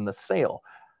me than the sale.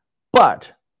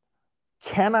 But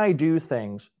can I do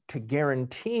things to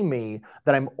guarantee me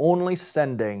that I'm only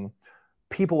sending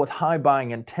people with high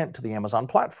buying intent to the Amazon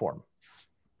platform?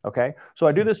 Okay, so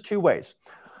I do this two ways.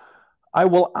 I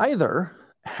will either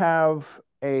have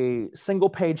a single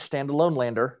page standalone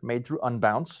lander made through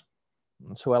Unbounce.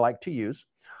 That's who I like to use.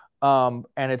 And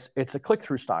it's a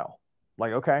click-through style.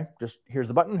 Like, okay, just here's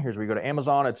the button. Here's where you go to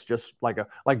Amazon. It's just like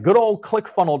good old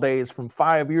ClickFunnels days from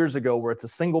 5 years ago, where it's a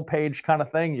single page kind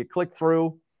of thing. You click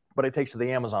through, but it takes you to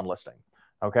the Amazon listing.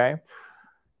 Okay.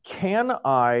 Can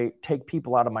I take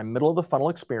people out of my middle of the funnel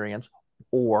experience,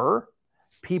 or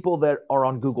people that are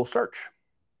on Google search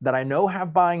that I know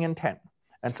have buying intent,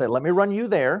 and say, let me run you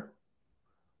there.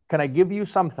 Can I give you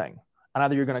something? And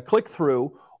either you're going to click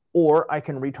through, or I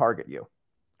can retarget you.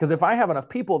 Because if I have enough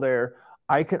people there,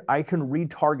 I can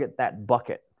retarget that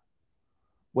bucket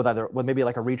with maybe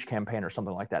like a reach campaign or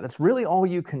something like that. That's really all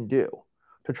you can do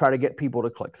to try to get people to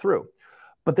click through.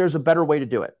 But there's a better way to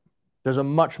do it. There's a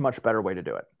much, much better way to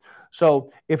do it.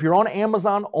 So if you're on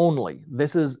Amazon only,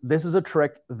 this is a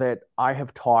trick that I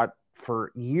have taught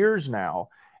for years now.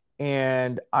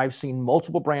 And I've seen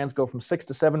multiple brands go from 6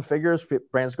 to 7 figures.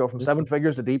 Brands go from 7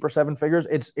 figures to deeper 7 figures.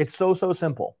 It's so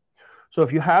simple. So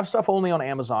if you have stuff only on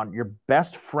Amazon, your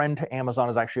best friend to Amazon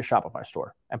is actually a Shopify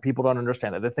store. And people don't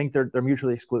understand that. They think they're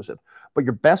mutually exclusive. But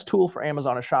your best tool for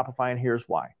Amazon is Shopify, and here's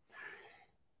why.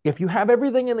 If you have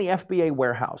everything in the FBA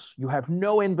warehouse, you have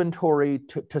no inventory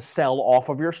to sell off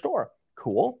of your store.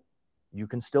 Cool. You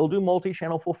can still do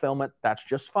multi-channel fulfillment. That's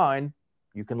just fine.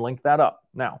 You can link that up.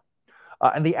 Now,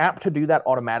 and the app to do that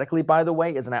automatically, by the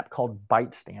way, is an app called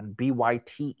ByteStand,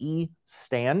 BYTE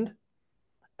Stand.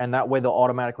 And that way they'll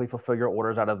automatically fulfill your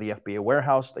orders out of the FBA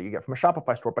warehouse that you get from a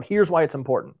Shopify store. But here's why it's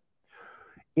important.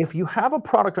 If you have a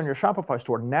product on your Shopify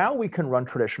store, now we can run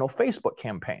traditional Facebook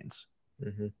campaigns.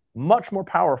 Much more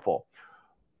powerful.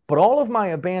 But all of my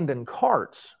abandoned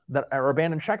carts that are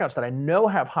abandoned checkouts that I know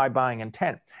have high buying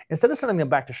intent, instead of sending them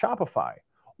back to Shopify,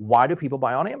 why do people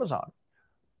buy on Amazon?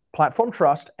 Platform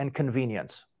trust and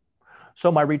convenience.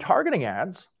 So my retargeting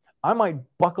ads, I might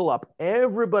buckle up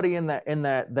everybody in that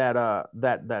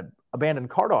abandoned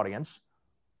cart audience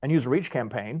and use a reach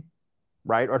campaign,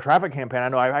 right? Or a traffic campaign. I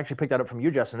know I actually picked that up from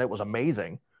you, Justin. It was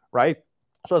amazing, right?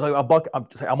 So it's like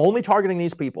I'm only targeting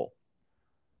these people.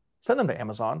 Send them to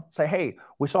Amazon. Say, hey,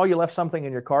 we saw you left something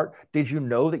in your cart. Did you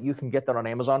know that you can get that on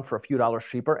Amazon for a few dollars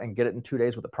cheaper and get it in 2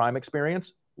 days with a Prime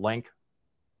experience? Link.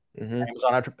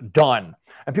 Amazon, done.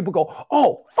 And people go,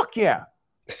 oh, fuck yeah.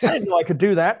 I didn't know I could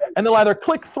do that. And they'll either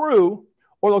click through,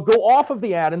 or they'll go off of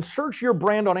the ad and search your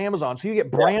brand on Amazon. So you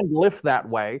get brand lift that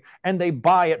way, and they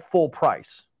buy at full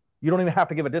price. You don't even have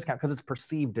to give a discount because it's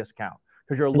perceived discount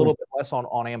because you're a little bit less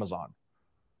on Amazon,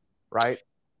 right?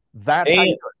 That's how you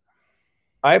do it.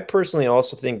 I personally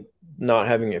also think not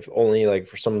having it only like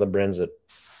for some of the brands that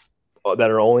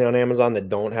are only on Amazon that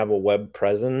don't have a web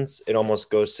presence, it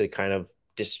almost goes to kind of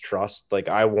distrust. Like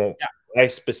I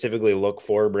specifically look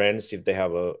for brands to see if they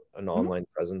have an online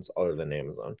presence other than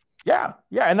Amazon. Yeah.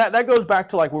 And that goes back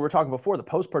to like we were talking before, the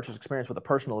post-purchase experience with the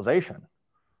personalization,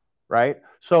 right?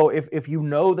 So if you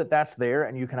know that that's there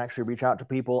and you can actually reach out to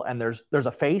people and there's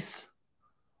a face,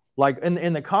 like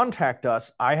in the contact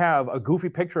us, I have a goofy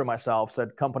picture of myself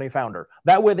said company founder.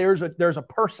 That way there's a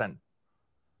person.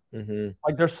 Mm-hmm.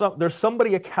 Like there's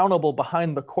somebody accountable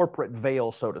behind the corporate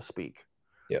veil, so to speak.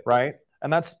 Yep. Right.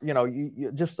 And that's,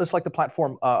 you just like the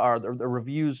platform or the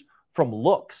reviews from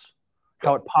Looks,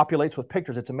 how it populates with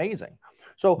pictures. It's amazing.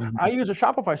 So I use a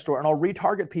Shopify store and I'll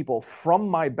retarget people from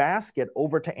my basket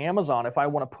over to Amazon if I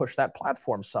want to push that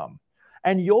platform some.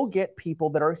 And you'll get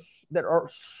people that are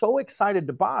so excited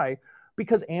to buy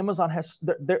because Amazon has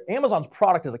Amazon's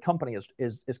product as a company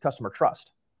is customer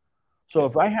trust. So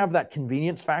if I have that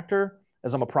convenience factor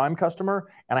as I'm a Prime customer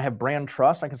and I have brand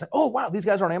trust, I can say, oh, wow, these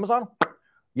guys are on Amazon.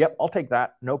 Yep, I'll take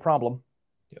that. No problem.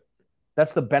 Yep.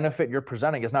 That's the benefit you're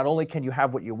presenting is not only can you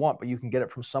have what you want, but you can get it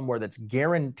from somewhere that's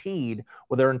guaranteed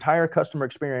with their entire customer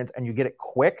experience and you get it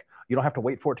quick. You don't have to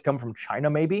wait for it to come from China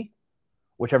maybe,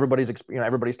 which everybody's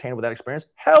tainted with that experience.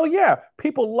 Hell yeah.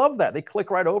 People love that. They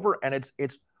click right over and it's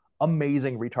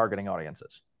amazing retargeting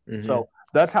audiences. Mm-hmm. So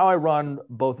that's how I run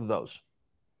both of those.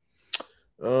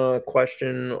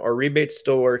 Question: are rebates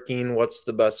still working? What's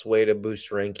the best way to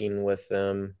boost ranking with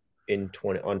them in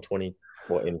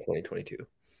 2022?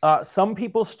 Some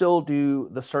people still do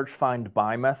the search, find,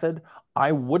 buy method.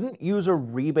 I wouldn't use a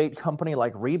rebate company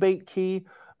like Rebate Key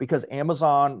because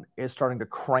Amazon is starting to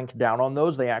crank down on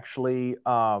those. They actually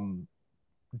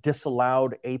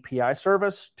disallowed API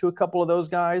service to a couple of those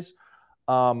guys.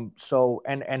 So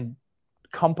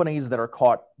companies that are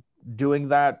caught doing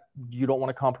that, you don't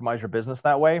want to compromise your business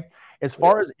that way. As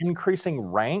far as increasing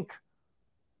rank,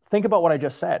 think about what I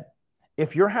just said.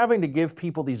 If you're having to give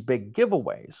people these big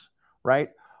giveaways, right?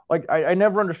 Like I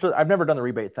never understood, I've never done the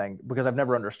rebate thing because I've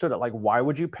never understood it. Like, why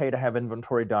would you pay to have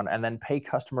inventory done and then pay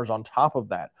customers on top of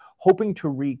that, hoping to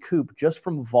recoup just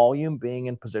from volume being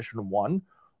in position one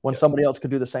when somebody else could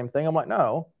do the same thing? I'm like,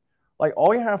 no, like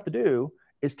all you have to do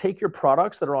is take your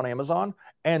products that are on Amazon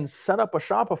and set up a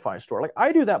Shopify store. Like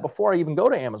I do that before I even go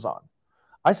to Amazon.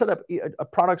 I set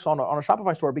up products on a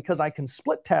Shopify store because I can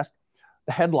split test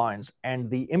the headlines and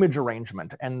the image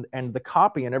arrangement and the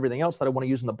copy and everything else that I want to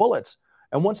use in the bullets.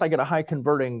 And once I get a high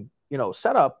converting,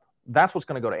 setup, that's what's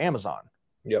going to go to Amazon.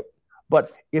 Yep.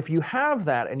 But if you have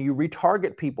that and you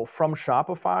retarget people from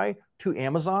Shopify to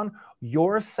Amazon,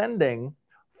 you're sending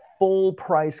full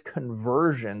price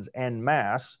conversions en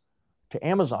masse to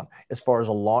Amazon. As far as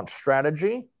a launch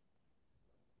strategy,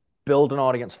 build an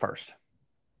audience first.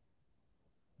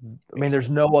 I mean, there's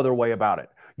no other way about it.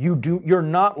 You're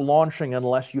not launching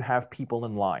unless you have people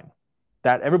in line.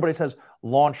 That everybody says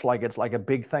launch like it's like a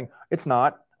big thing. It's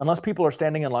not. Unless people are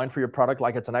standing in line for your product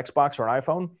like it's an Xbox or an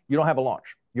iPhone, you don't have a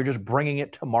launch. You're just bringing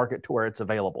it to market to where it's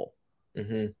available.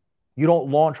 Mm-hmm. You don't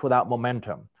launch without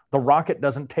momentum. The rocket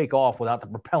doesn't take off without the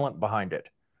propellant behind it.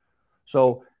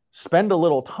 So spend a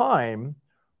little time,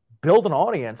 build an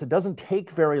audience. It doesn't take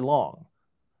very long.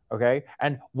 Okay.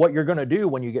 And what you're going to do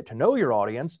when you get to know your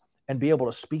audience and be able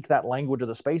to speak that language of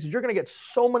the space is you're going to get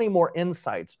so many more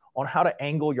insights on how to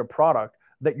angle your product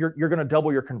that you're going to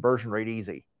double your conversion rate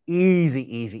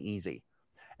easy.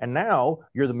 And now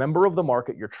you're the member of the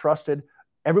market. You're trusted.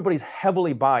 Everybody's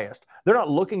heavily biased. They're not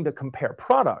looking to compare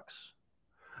products.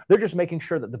 They're just making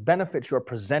sure that the benefits you're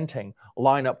presenting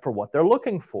line up for what they're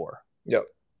looking for. Yep.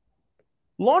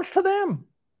 Launch to them.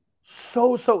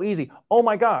 So easy. Oh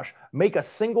my gosh. Make a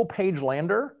single page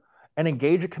lander and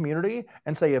engage a community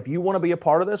and say, if you want to be a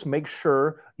part of this, make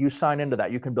sure you sign into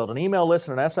that. You can build an email list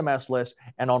and an SMS list.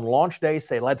 And on launch day,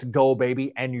 say, let's go,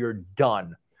 baby. And you're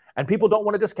done. And people don't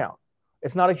want a discount.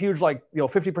 It's not a huge,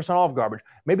 50% off garbage.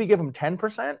 Maybe give them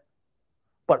 10%,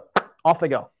 but off they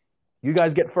go. You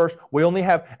guys get first. We only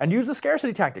have, and use the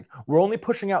scarcity tactic. We're only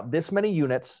pushing out this many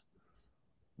units.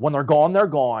 When they're gone, they're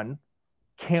gone.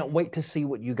 Can't wait to see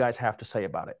what you guys have to say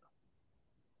about it.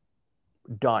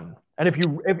 Done. And if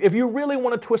you really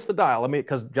want to twist the dial,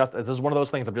 because just this is one of those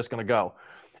things I'm just going to go.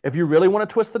 If you really want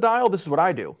to twist the dial, this is what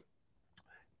I do.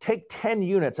 Take 10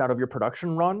 units out of your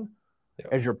production run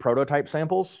as your prototype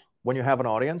samples when you have an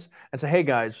audience and say, hey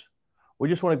guys, We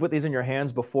just want to put these in your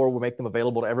hands before we make them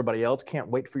available to everybody else. Can't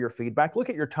wait for your feedback. Look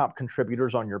at your top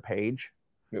contributors on your page,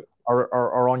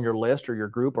 or on your list or your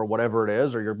group or whatever it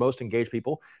is, or your most engaged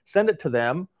people. Send it to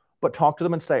them, but talk to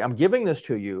them and say, I'm giving this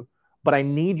to you, but I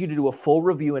need you to do a full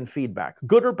review and feedback.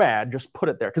 Good or bad, just put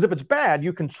it there. Because if it's bad,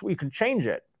 you can change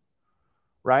it,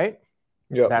 right?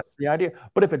 Yeah. That's the idea.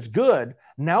 But if it's good,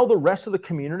 now the rest of the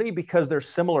community, because they're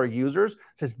similar users,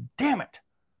 says, damn it,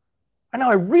 I know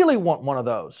I really want one of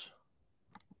those.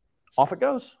 Off it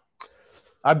goes.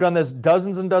 I've done this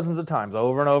dozens and dozens of times,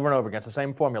 over and over and over again. It's the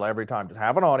same formula every time. Just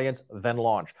have an audience, then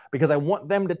launch. Because I want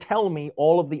them to tell me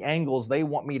all of the angles they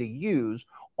want me to use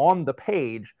on the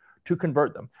page to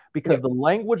convert them. Because the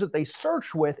language that they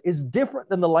search with is different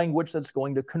than the language that's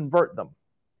going to convert them.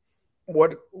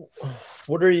 What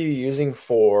are you using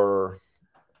for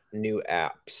new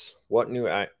apps? What new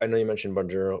I know you mentioned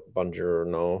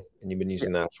Buongiorno, and you've been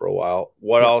using that for a while.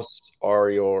 What else are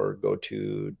your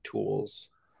go-to tools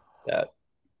that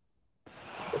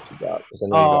you got?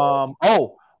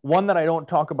 One that I don't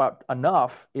talk about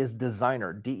enough is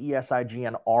Designer,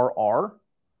 DESIGNRR.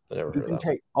 I never heard of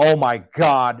that. Oh my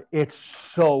God, it's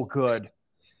so good.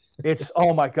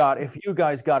 Oh my God, if you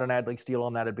guys got an AdLeaks deal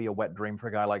on that, it'd be a wet dream for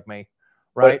a guy like me,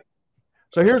 right?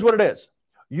 So here's what it is.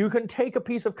 You can take a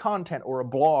piece of content or a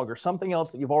blog or something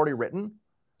else that you've already written,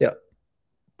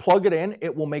 plug it in,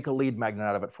 it will make a lead magnet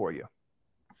out of it for you.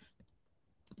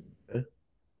 Okay.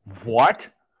 What?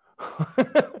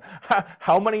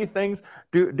 How many things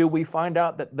do we find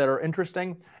out that are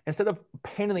interesting? Instead of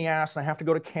pain in the ass and I have to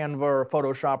go to Canva or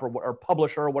Photoshop or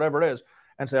Publisher or whatever it is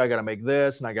and say, I got to make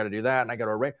this and I got to do that and I got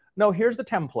to arrange. No, here's the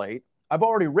template. I've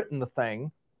already written the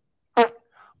thing.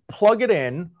 Plug it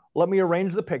in. Let me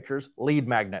arrange the pictures. Lead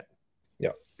magnet.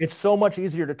 Yeah. It's so much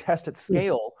easier to test at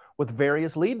scale with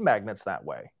various lead magnets that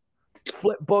way.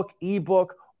 Flipbook,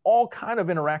 ebook, all kind of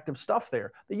interactive stuff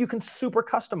there that you can super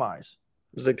customize.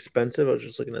 Is it expensive? I was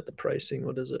just looking at the pricing.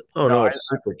 What is it? Oh, no, it's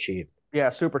super cheap. Yeah,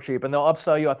 super cheap. And they'll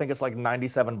upsell you. I think it's like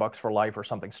 $97 for life or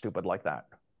something stupid like that.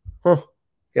 Huh.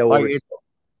 Yeah,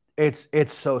 it's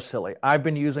so silly. I've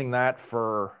been using that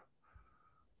for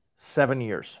 7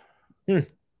 years.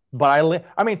 But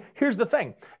I mean, here's the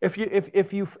thing. If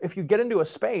you get into a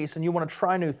space and you want to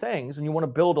try new things and you want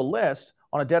to build a list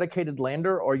on a dedicated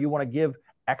lander, or you want to give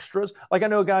extras, like I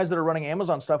know guys that are running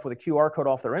Amazon stuff with a QR code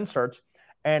off their inserts,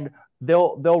 and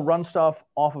they'll run stuff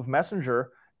off of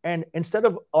Messenger, and instead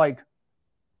of like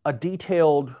a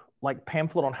detailed like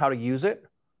pamphlet on how to use it,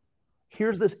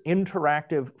 here's this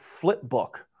interactive flip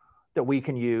book that we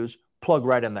can use, plug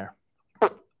right in there.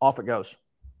 Off it goes.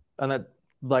 And that,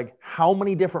 like, how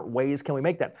many different ways can we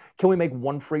make that? Can we make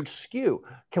one for each SKU?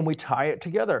 Can we tie it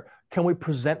together? Can we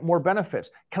present more benefits?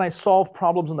 Can I solve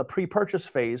problems in the pre-purchase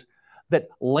phase that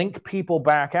link people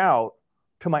back out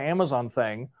to my Amazon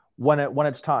thing when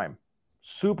it's time?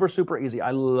 Super, super easy.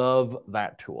 I love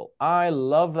that tool.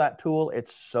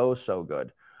 It's so, so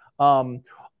good.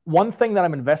 One thing that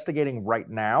I'm investigating right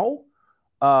now,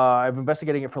 I've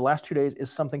investigating it for the last 2 days,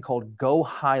 is something called Go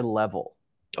High Level.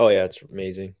 Oh, yeah, it's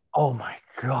amazing. Oh, my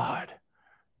God.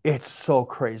 It's so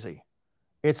crazy.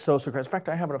 It's so, so crazy. In fact,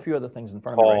 I have a few other things in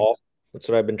front of me. Paul. That's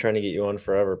what I've been trying to get you on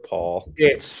forever, Paul.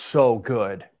 It's so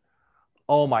good.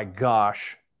 Oh, my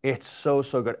gosh. It's so,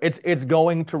 so good. It's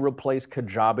going to replace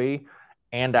Kajabi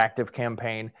and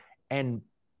ActiveCampaign and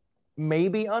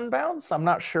maybe Unbounce. I'm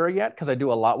not sure yet because I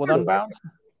do a lot with Unbounce.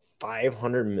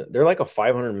 They're like a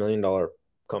 $500 million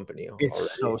company. It's already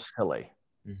so silly.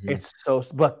 It's so,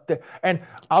 and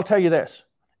I'll tell you this,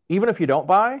 even if you don't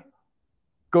buy,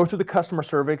 go through the customer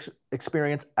service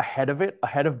experience ahead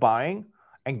of buying,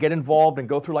 and get involved and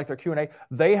go through like their Q&A.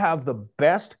 They have the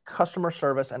best customer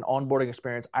service and onboarding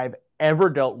experience I've ever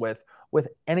dealt with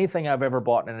anything I've ever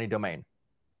bought in any domain.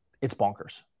 It's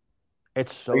bonkers.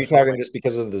 It's so. Are you talking just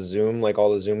because of the Zoom, like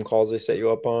all the Zoom calls they set you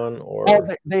up on, or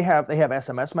they have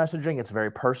SMS messaging? It's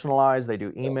very personalized. They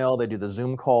do email. They do the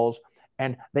Zoom calls.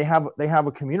 And they have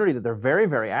a community that they're very,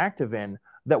 very active in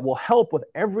that will help with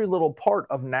every little part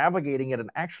of navigating it and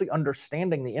actually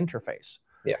understanding the interface.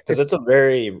 Yeah, because it's a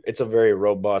very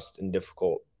robust and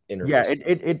difficult interface. Yeah,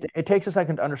 it takes a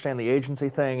second to understand the agency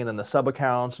thing and then the sub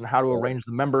accounts and how to arrange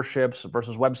the memberships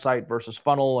versus website versus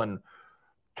funnel and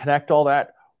connect all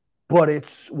that. But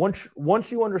it's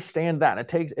once you understand that,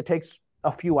 and it takes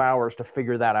a few hours to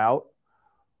figure that out.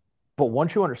 But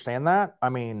once you understand that, I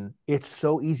mean, it's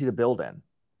so easy to build in.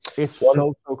 It's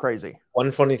so crazy.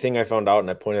 One funny thing I found out,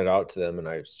 and I pointed out to them, and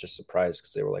I was just surprised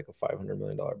because they were like a $500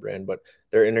 million brand, but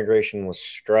their integration with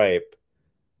Stripe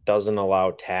doesn't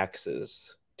allow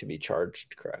taxes to be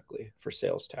charged correctly for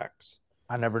sales tax.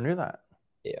 I never knew that.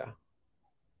 Yeah.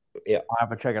 I'll have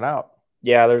to check it out.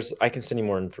 Yeah, I can send you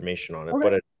more information on it, Okay.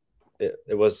 but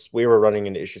it was, we were running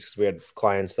into issues because we had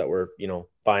clients that were,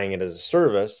 buying it as a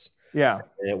service Yeah.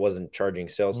 and it wasn't charging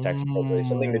sales tax appropriately,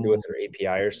 something to do Mm, with their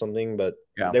API or something, but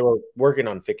yeah. they were working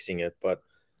on fixing it, but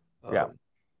Yeah.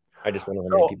 I just wonder how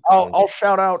many So people I'll, signed I'll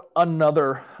shout out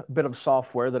another bit of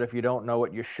software that if you don't know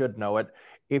it, you should know it.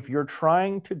 If you're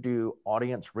trying to do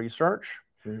audience research,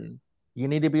 it. Mhm. you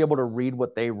need to be able to read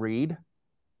what they read.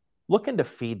 Look into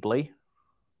Feedly.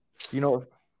 You know,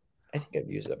 I think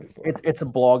I've used that before. it's a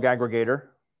blog aggregator.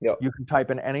 Yep. You can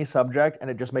type in any subject and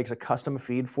it just makes a custom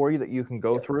feed for you that you can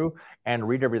go Yep. through and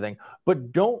read everything.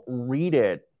 But don't read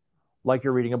it like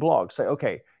you're reading a blog. Say,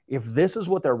 okay, if this is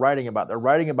what they're writing about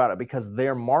it because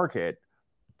their market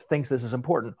thinks this is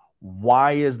important.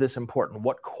 Why is this important?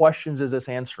 What questions is this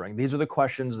answering? These are the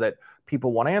questions that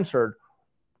people want answered.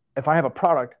 If I have a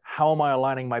product, how am I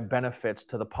aligning my benefits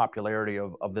to the popularity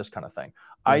of this kind of thing?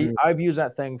 Mhm. I've used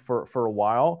that thing for a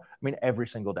while. I mean, every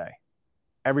single day.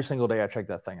 Every single day I check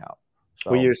that thing out.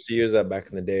 We So used to use that back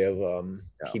in the day of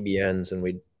yeah, PBNs, and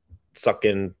we'd suck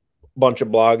in a bunch of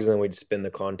blogs, and then we'd spin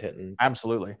the content and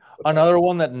absolutely. put that. Another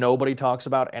one that nobody talks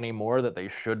about anymore that they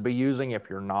should be using if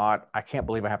you're not, I can't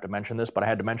believe I have to mention this, but I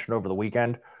had to mention it over the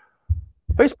weekend.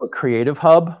 Facebook Creative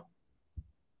Hub.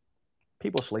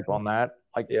 People sleep on that.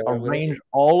 Like Yeah, we don't. arrange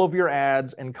all of your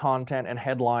ads and content and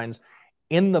headlines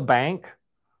in the bank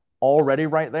already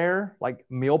right there, like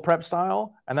meal prep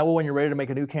style. And that way, when you're ready to make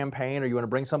a new campaign or you want to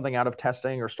bring something out of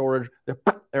testing or storage,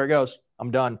 there it goes.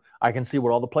 I'm done. I can see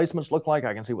what all the placements look like.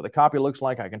 I can see what the copy looks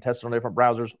like. I can test it on different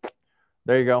browsers.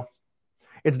 There you go.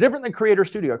 It's different than Creator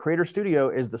Studio. Creator Studio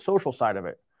is the social side of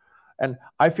it. And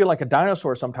I feel like a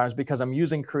dinosaur sometimes because I'm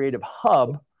using Creative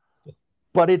Hub,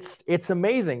 but it's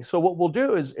amazing. So what we'll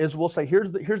do is we'll say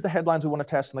here's the headlines we want to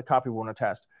test and the copy we want to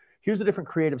test. Here's the different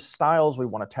creative styles we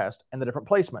want to test and the different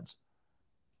placements.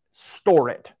 Store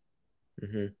it.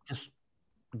 Mhm. Just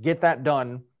get that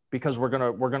done because we're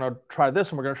gonna try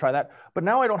this and we're gonna try that. But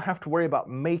now I don't have to worry about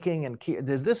making and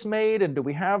is this made and do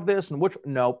we have this and which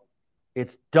nope,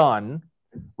 it's done.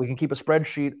 We can keep a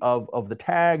spreadsheet of the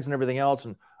tags and everything else,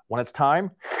 and when it's time,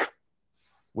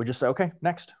 we just say okay,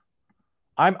 next.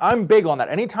 I'm big on that.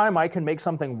 Anytime I can make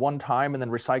something one time and then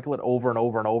recycle it over and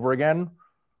over and over again,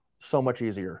 so much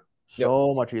easier. Yep.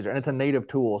 So much easier. And it's a native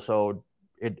tool, so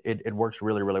it works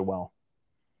really, really well.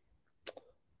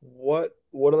 What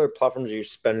other platforms are you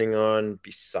spending on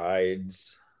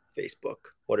besides Facebook?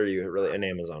 What are you really, and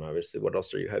Amazon, obviously? What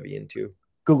else are you heavy into?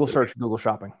 Google search, Google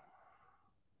shopping.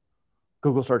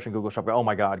 Google search and Google shopping. Oh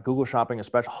my God. Google shopping,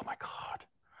 especially. Oh my God.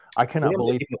 I cannot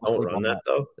believe People people don't sleep run on that that.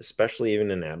 though, especially even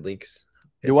in ad leaks.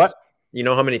 Do what? You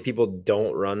know how many people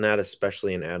don't run that,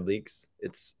 especially in ad leaks?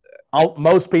 It's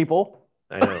Most people.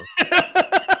 I know.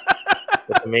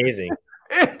 It's amazing.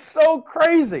 It's so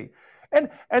crazy. And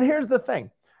here's the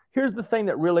thing. Here's the thing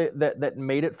that really that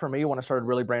made it for me when I started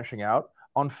really branching out.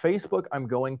 On Facebook, I'm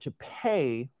going to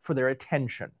pay for their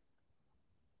attention.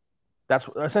 That's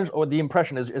essentially what the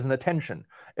impression is an attention.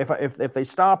 If they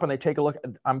stop and they take a look,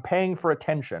 I'm paying for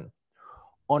attention.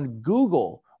 On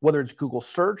Google, whether it's Google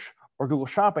search or Google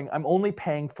shopping, I'm only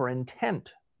paying for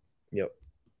intent. Yep.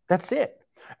 That's it.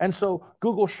 And so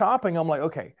Google shopping, I'm like,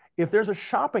 okay, if there's a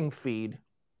shopping feed,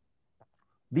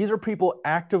 these are people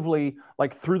actively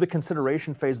like through the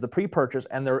consideration phase of the pre-purchase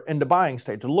and they're in the buying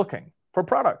stage, they're looking for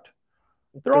product.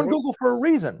 They're on Google for a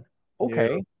reason.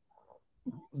 Okay. Yeah.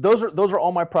 Those are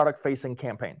all my product facing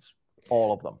campaigns,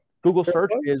 all of them. Google There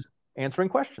search was- is answering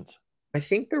questions. I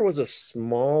think there was a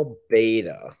small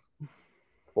beta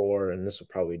for, and this will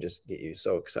probably just get you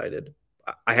so excited.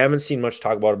 I haven't seen much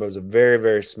talk about it, but it was a very,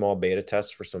 very small beta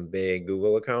test for some big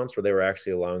Google accounts where they were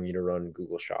actually allowing you to run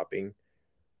Google shopping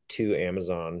to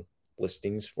Amazon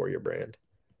listings for your brand.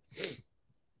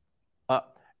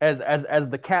 As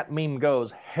the cat meme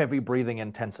goes, heavy breathing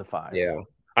intensifies. Yeah.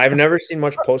 I've never seen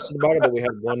much posted about it, but we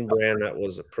had one brand that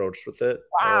was approached with it.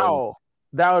 Wow.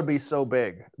 That would be so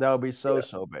big. That would be so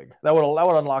big. That would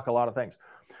unlock a lot of things.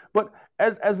 But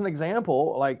as an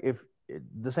example, like if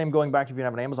the same going back if you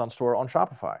have an Amazon store on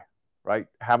Shopify, right?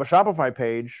 Have a Shopify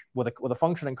page with a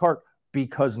functioning cart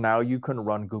because now you can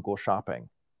run Google Shopping.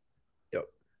 Yep.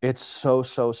 It's so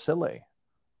silly.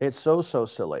 It's so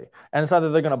silly. And it's either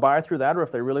they're going to buy through that or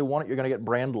if they really want it, you're going to get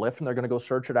brand lift and they're going to go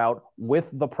search it out with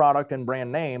the product and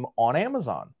brand name on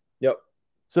Amazon. Yep.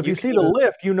 So if you see the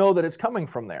lift, you know that it's coming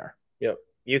from there. Yep.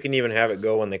 You can even have it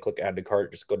go when they click add to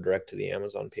cart, just go direct to the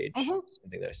Amazon page.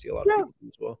 Something that I see a lot of people do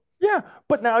as well. Yeah,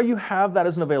 but now you have that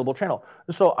as an available channel.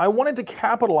 So I wanted to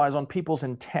capitalize on people's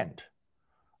intent.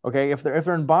 Okay, if they're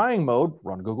in buying mode,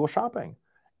 run Google Shopping.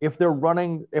 If they're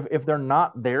running, if they're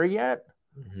not there yet,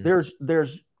 there's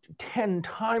 10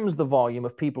 times the volume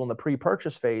of people in the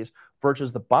pre-purchase phase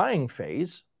versus the buying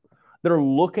phase that are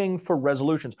looking for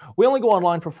resolutions. We only go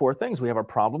online for 4 things. We have our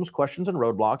problems, questions, and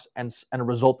roadblocks, and a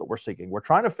result that we're seeking. We're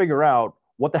trying to figure out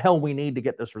what the hell we need to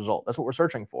get this result. That's what we're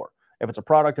searching for. If it's a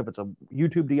product, if it's a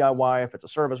YouTube DIY, if it's a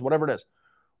service, whatever it is,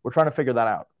 we're trying to figure that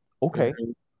out. Okay,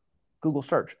 Google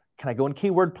search. Can I go in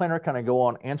Keyword Planner? Can I go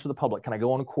on Answer the Public? Can I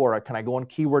go on Quora? Can I go on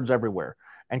Keywords Everywhere?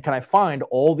 And can I find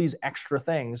all these extra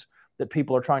things that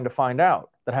people are trying to find out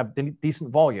that have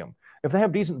decent volume? If they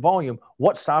have decent volume,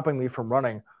 what's stopping me from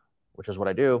running, which is what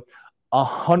I do,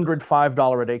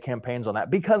 $105 a day campaigns on that?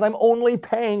 Because I'm only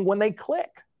paying when they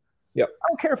click. Yep. I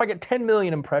don't care if I get 10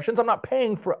 million impressions. I'm not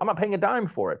paying a dime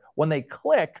for it. When they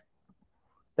click,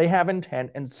 they have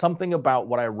intent, and something about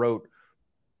what I wrote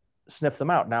sniff them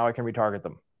out. Now I can retarget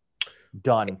them.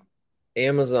 Done.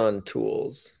 Amazon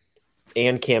tools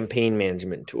and campaign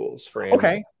management tools for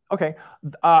Amazon. Okay.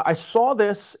 I saw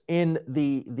this in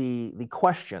the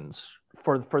questions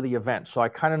for the event, so I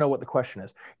kind of know what the question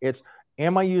is. It's,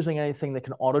 am I using anything that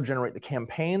can auto-generate the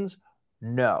campaigns?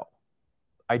 No,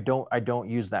 I don't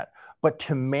use that. But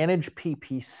to manage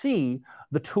PPC,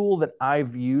 the tool that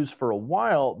I've used for a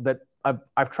while that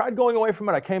I've tried going away from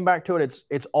it, I came back to it.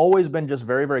 It's always been just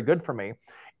very, very good for me,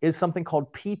 is something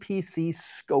called PPC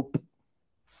Scope.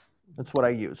 That's what I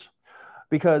use,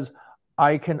 because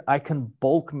I can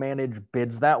bulk manage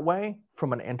bids that way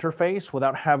from an interface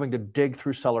without having to dig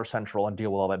through Seller Central and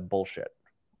deal with all that bullshit.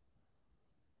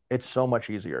 It's so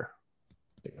much easier.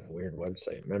 Weird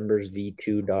website.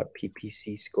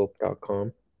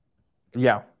 membersv2.ppcscope.com.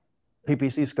 Yeah,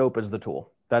 PPC Scope is the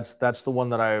tool. That's the one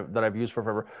that I've used for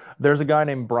forever. There's a guy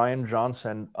named Brian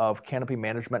Johnson of Canopy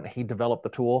Management. He developed the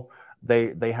tool.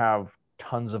 They have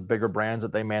tons of bigger brands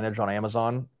that they manage on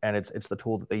Amazon, and it's the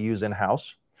tool that they use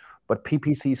in-house. But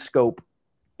PPC Scope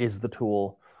is the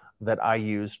tool that I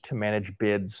use to manage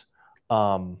bids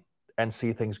and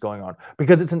see things going on,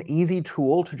 because it's an easy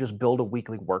tool to just build a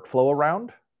weekly workflow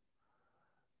around.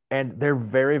 And they're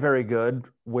very, very good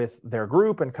with their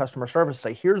group and customer service.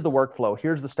 Say, here's the workflow.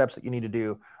 Here's the steps that you need to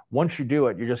do. Once you do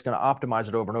it, you're just going to optimize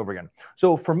it over and over again.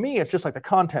 So for me, it's just like the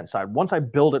content side. Once I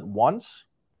build it once,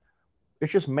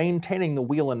 it's just maintaining the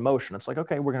wheel in motion. It's like,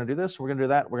 okay, we're going to do this. We're going to do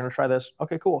that. We're going to try this.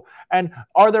 Okay, cool. And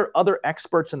are there other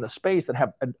experts in the space that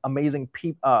have amazing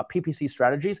PPC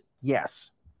strategies?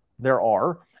 Yes, there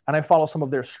are. And I follow some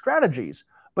of their strategies.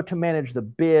 But to manage the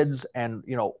bids and,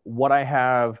 what I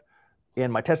have in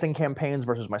my testing campaigns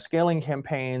versus my scaling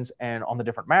campaigns and on the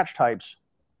different match types,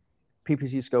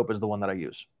 PPC Scope is the one that I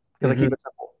use, because I keep it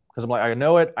simple. Because I'm like, I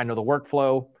know it. I know the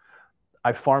workflow.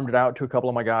 I farmed it out to a couple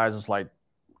of my guys. It's like,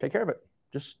 take care of it.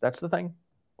 That's the thing.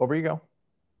 Over you go.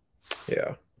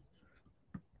 Yeah.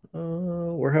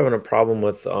 We're having a problem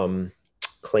with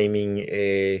claiming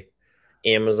a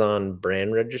Amazon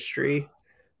brand registry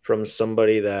from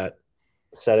somebody that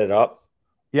set it up.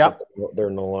 Yeah. They're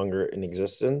no longer in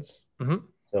existence.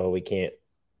 So we can't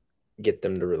get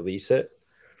them to release it.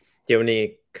 Do you have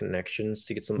any connections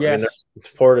to get some? Yes. I mean,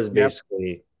 support is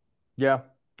basically. Yeah.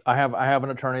 I have an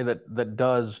attorney that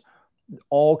does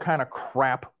all kind of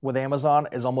crap with Amazon,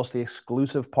 is almost the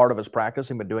exclusive part of his practice.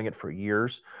 He's been doing it for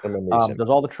years. Does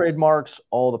all the trademarks,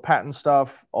 all the patent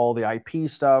stuff, all the IP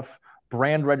stuff,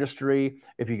 brand registry.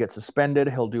 If you get suspended,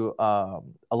 he'll do a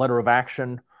letter of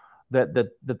action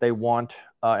that they want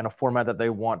in a format that they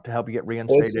want to help you get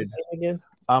reinstated. What's his name again?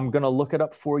 I'm going to look it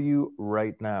up for you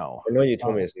right now. I know you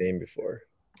told me his name before.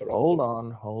 Hold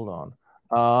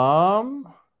on.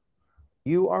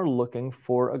 You are looking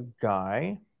for a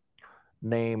guy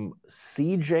named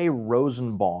CJ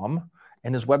Rosenbaum,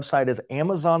 and his website is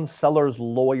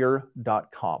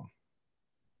amazonsellerslawyer.com.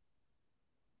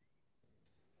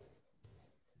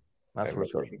 That's where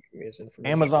it's going.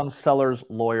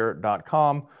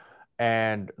 amazonsellerslawyer.com,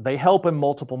 and they help in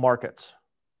multiple markets.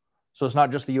 So it's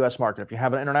not just the US market. If you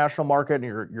have an international market and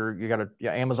you got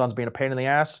Amazon's being a pain in the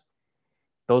ass,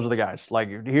 those are the guys.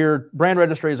 Like, here, brand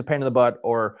registry is a pain in the butt,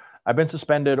 or I've been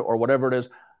suspended, or whatever it is.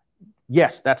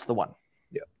 Yes, that's the one.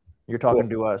 Yeah. You're talking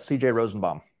to CJ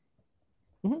Rosenbaum.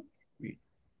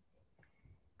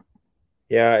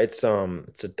 Yeah,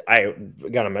 I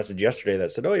got a message yesterday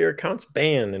that said, "Oh, your account's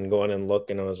banned," and go in and look,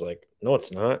 and I was like, "No,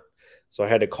 it's not." So I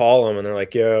had to call them, and they're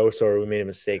like, "Yeah, sorry, we made a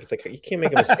mistake." It's like, you can't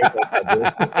make a mistake like that, dude.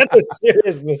 That's a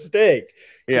serious mistake.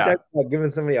 Yeah, you're talking about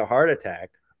giving somebody a heart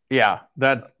attack. Yeah,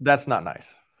 that's not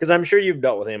nice. Because I'm sure you've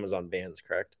dealt with Amazon bans,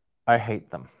 correct? I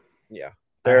hate them. Yeah,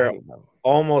 they're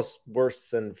almost worse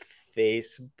than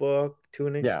Facebook to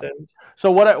an extent. Yeah.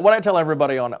 So what I tell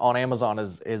everybody on Amazon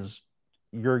is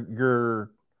you're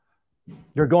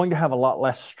going to have a lot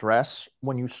less stress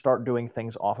when you start doing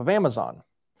things off of Amazon.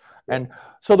 And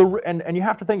so and you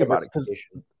have to think about it because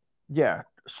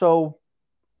so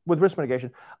with risk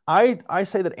mitigation, I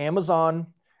say that Amazon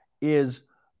is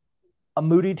a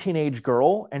moody teenage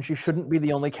girl, and she shouldn't be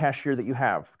the only cashier that you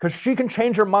have because she can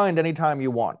change her mind anytime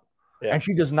you want. Yeah. And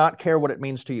she does not care what it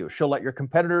means to you. She'll let your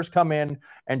competitors come in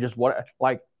and just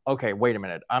okay, wait a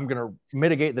minute. I'm going to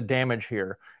mitigate the damage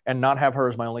here and not have her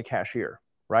as my only cashier,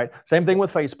 right? Same thing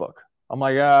with Facebook. I'm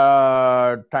like,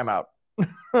 time out.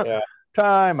 Yeah.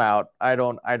 Time out. I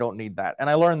don't need that. And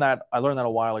I learned that a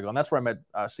while ago. And that's where I met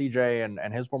CJ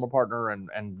and his former partner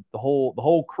and the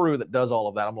whole crew that does all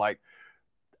of that. I'm like,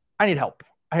 I need help.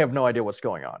 I have no idea what's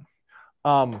going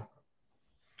on.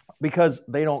 Because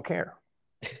they don't care.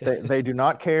 They do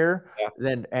not care.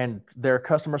 Yeah. And their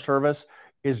customer service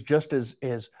is just as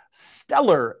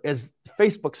stellar as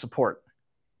Facebook support.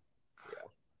 Yeah.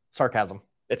 Sarcasm.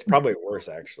 It's probably worse,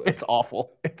 actually. It's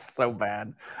awful. It's so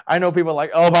bad. I know people are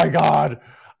like, oh my God,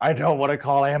 I don't want to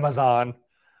call Amazon.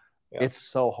 Yeah. It's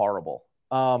so horrible.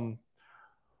 But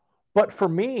for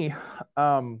me,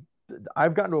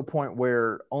 I've gotten to a point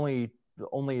where only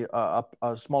a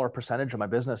smaller percentage of my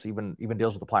business even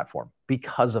deals with the platform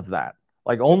because of that.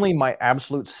 Like only my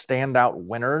absolute standout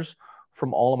winners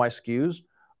from all of my SKUs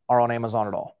are on Amazon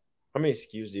at all. How many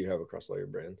SKUs do you have across all your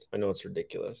brands? I know it's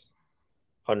ridiculous.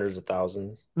 Hundreds of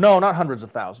thousands? No, not hundreds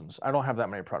of thousands. I don't have that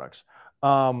many products.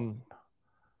 Oh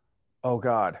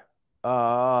God.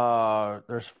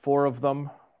 There's 4 of them.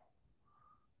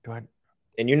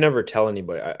 And you never tell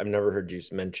anybody. I've never heard you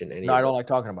mention any. No, I don't like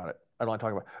talking about it.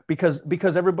 Because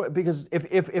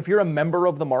if you're a member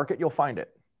of the market, you'll find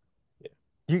it.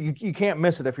 Yeah. You can't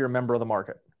miss it if you're a member of the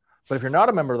market. But if you're not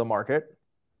a member of the market,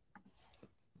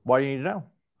 why do you need to know?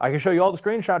 I can show you all the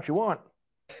screenshots you want.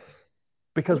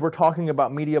 Because we're talking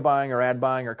about media buying or ad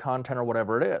buying or content or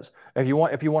whatever it is. If you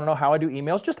want to know how I do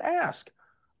emails, just ask.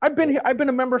 I've been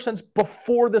a member since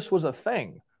before this was a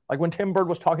thing. Like when Tim Bird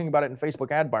was talking about it in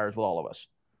Facebook ad buyers with all of us.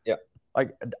 Yeah.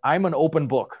 Like I'm an open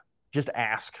book. Just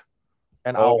ask.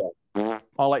 And I'll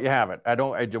let you have it.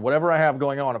 Whatever I have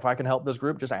going on, if I can help this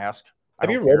group, just ask. Have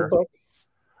you read the book?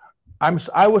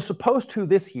 I was supposed to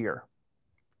this year.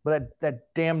 But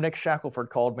that damn Nick Shackelford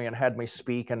called me and had me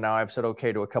speak, and now I've said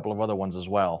okay to a couple of other ones as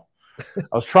well. I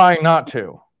was trying not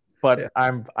to, but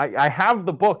yeah. I have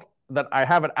the book that I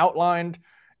have it outlined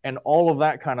and all of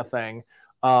that kind of thing,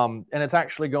 and it's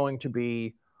actually going to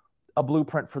be a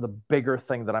blueprint for the bigger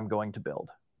thing that I'm going to build.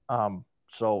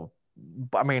 So,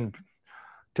 I mean,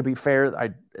 to be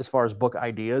fair, as far as book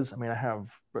ideas, I mean, I have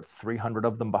 300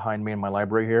 of them behind me in my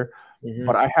library here,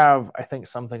 but I have, I think,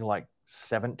 something like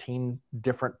 17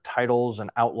 different titles and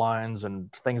outlines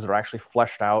and things that are actually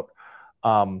fleshed out.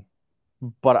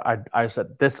 But I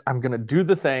said, I'm going to do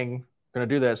the thing, going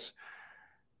to do this.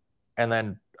 And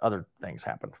then other things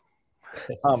happened.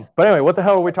 But anyway, what the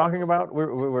hell are we talking about?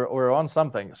 We're on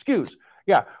something. SKUs.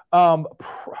 Yeah.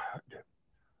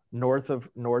 North of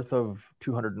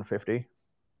 250.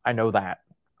 I know that.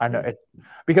 I know it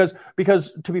because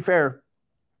to be fair,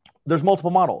 there's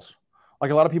multiple models. Like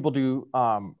a lot of people do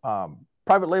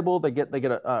private label. They get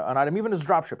an item, even as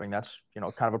drop shipping. That's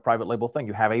kind of a private label thing.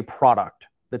 You have a product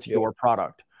that's your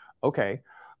product. Okay,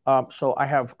 so I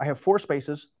have 4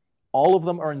 spaces. All of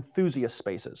them are enthusiast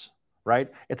spaces, right?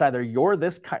 It's either you're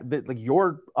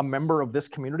you're a member of this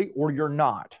community or you're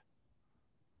not.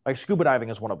 Like scuba diving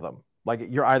is one of them. Like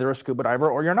you're either a scuba diver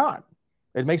or you're not.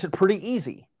 It makes it pretty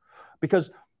easy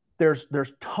because there's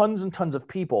tons and tons of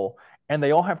people and they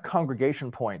all have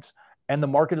congregation points. And the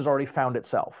market has already found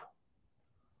itself.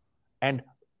 And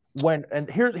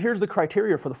here's the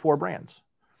criteria for the 4 brands.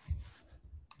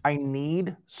 I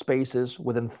need spaces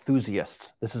with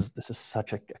enthusiasts. This is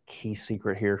such a key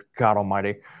secret here. God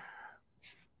almighty.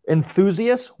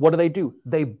 Enthusiasts, what do?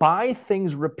 They buy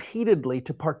things repeatedly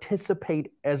to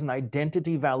participate as an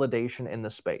identity validation in the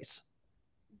space.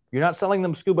 You're not selling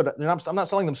them I'm not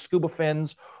selling them scuba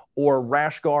fins or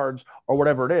rash guards or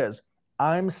whatever it is.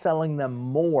 I'm selling them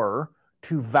more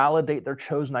to validate their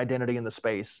chosen identity in the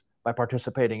space by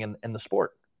participating in the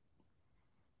sport.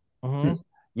 Mm-hmm.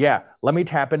 Yeah, let me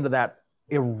tap into that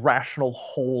irrational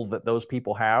hole that those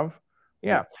people have.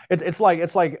 Yeah, it's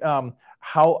like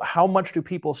how much do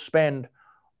people spend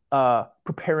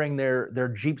preparing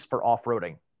their Jeeps for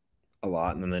off-roading? A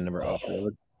lot, and then they never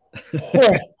off-road.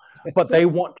 But they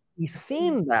want to be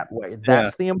seen that way.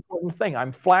 That's the important thing.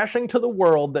 I'm flashing to the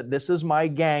world that this is my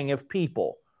gang of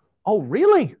people. Oh,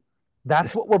 really?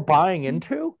 That's what we're buying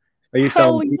into? Are you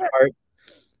selling Jeep parts?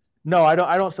 No, I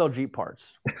don't sell Jeep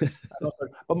parts.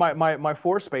 But my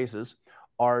 4 spaces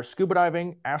are scuba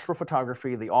diving,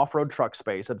 astrophotography, the off-road truck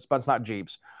space. But it's not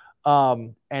Jeeps.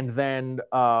 And then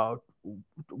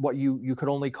what you could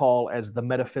only call as the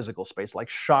metaphysical space, like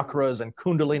chakras and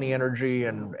kundalini energy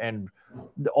and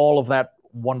all of that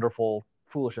wonderful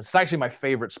foolishness. It's actually my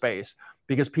favorite space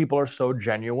because people are so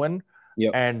genuine.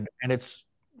 Yep. And it's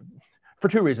for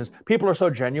two reasons. People are so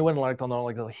genuine, like they'll know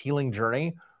like the healing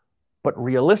journey, but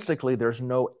realistically, there's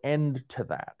no end to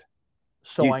that.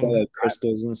 So do you sell like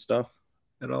crystals and stuff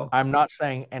at all? I'm not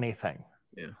saying anything.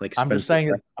 Yeah, like I'm just saying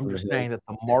that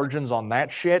the margins on that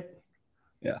shit.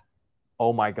 Yeah.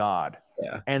 Oh my God.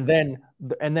 Yeah. And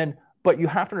then, but you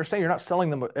have to understand, you're not selling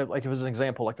them like if it was an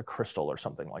example, like a crystal or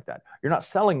something like that. You're not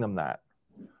selling them that.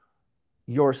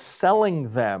 You're selling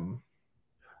them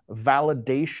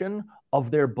validation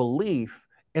of their belief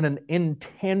in an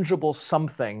intangible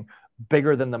something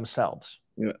bigger than themselves.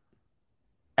 Yeah.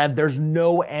 And there's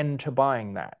no end to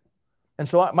buying that. And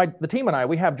so the team and I,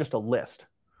 we have just a list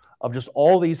of just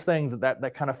all these things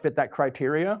that kind of fit that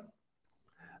criteria,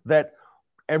 that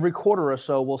every quarter or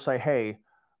so we'll say, hey,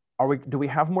 do we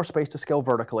have more space to scale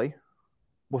vertically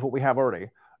with what we have already?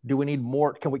 Do we need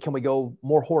more? Can we go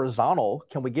more horizontal?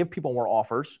 Can we give people more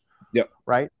offers? Yep.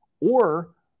 Right.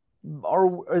 Or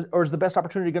is the best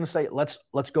opportunity going to say, let's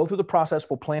go through the process.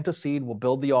 We'll plant a seed. We'll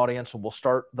build the audience and we'll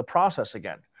start the process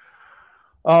again.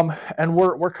 And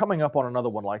we're coming up on another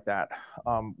one like that,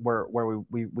 where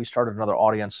we started another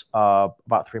audience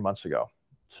about 3 months ago.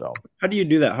 So how do you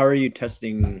do that? How are you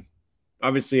testing?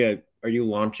 Obviously, are you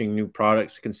launching new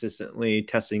products consistently,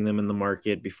 testing them in the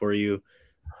market before you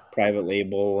private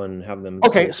label and have them?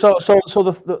 Okay, so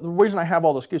the reason I have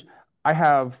all those SKUs, I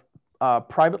have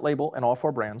private label in all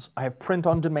 4 brands. I have print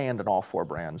on demand in all 4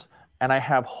 brands, and I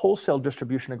have wholesale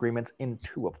distribution agreements in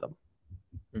 2 of them.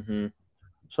 Mm-hmm.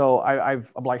 So I'm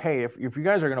like, hey, if you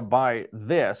guys are going to buy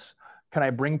this, can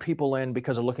I bring people in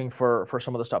because they're looking for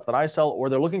some of the stuff that I sell, or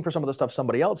they're looking for some of the stuff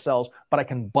somebody else sells, but I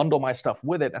can bundle my stuff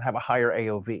with it and have a higher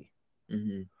AOV.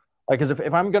 Mm-hmm. Like, because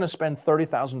if I'm going to spend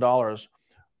 $30,000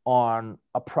 on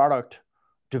a product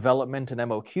development and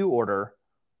MOQ order,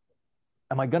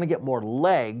 am I going to get more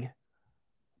leg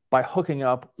by hooking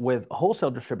up with a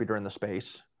wholesale distributor in the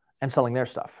space and selling their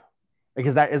stuff?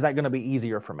 Because is that going to be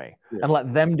easier for me? Yeah. And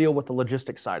let them deal with the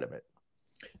logistics side of it.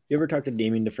 You ever talk to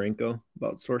Damien DeFranco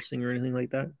about sourcing or anything like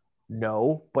that?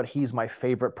 No, but he's my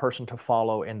favorite person to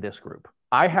follow in this group.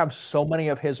 I have so many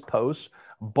of his posts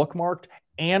bookmarked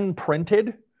and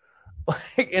printed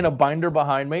like in a binder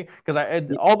behind me, because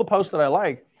all the posts that I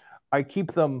like, I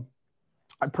keep them,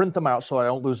 I print them out so I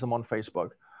don't lose them on Facebook.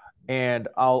 And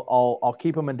I'll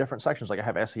keep them in different sections. Like I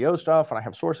have SEO stuff and I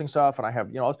have sourcing stuff and I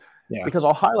have, because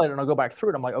I'll highlight it and I'll go back through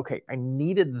it. I'm like, okay, I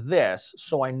needed this.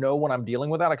 So I know when I'm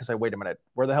dealing with that, I can say, wait a minute,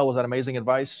 where the hell was that amazing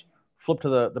advice? Flip to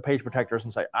the page protectors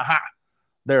and say, aha,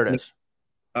 there it is.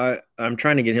 I'm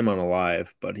trying to get him on a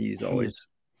live, but he's always.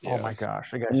 Yeah. Oh my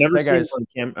gosh. I've never seen him on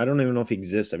cam. I don't even know if he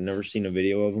exists. I've never seen a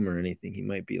video of him or anything. He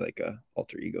might be like a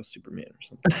alter ego Superman or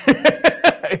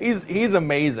something. He's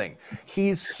amazing.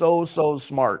 He's so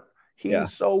smart.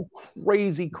 He's so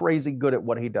crazy good at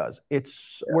what he does.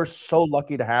 We're so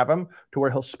lucky to have him to where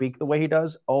he'll speak the way he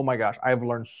does. Oh my gosh, I've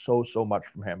learned so much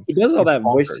from him. He does all that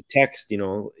voice to text,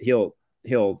 he'll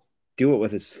do it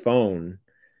with his phone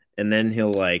and then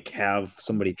he'll like have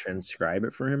somebody transcribe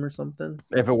it for him or something.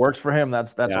 If it works for him,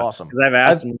 that's awesome. Because I've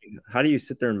asked him, how do you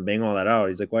sit there and bang all that out?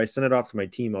 He's like, well, I send it off to my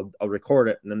team. I'll record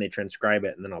it and then they transcribe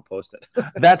it and then I'll post it.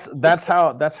 that's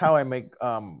how I make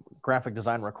graphic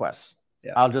design requests.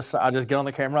 Yeah. I'll just get on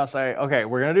the camera and say, okay,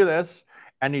 we're going to do this.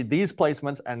 I need these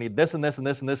placements. I need this and this and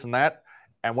this and this and that.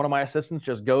 And one of my assistants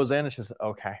just goes in and says,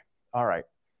 okay, all right.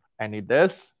 I need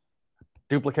this.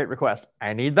 Duplicate request.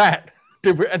 I need that.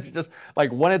 And just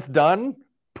like when it's done,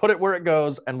 put it where it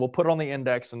goes and we'll put it on the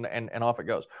index and off it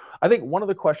goes. I think one of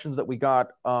the questions that we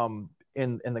got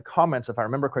in the comments, if I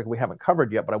remember correctly, we haven't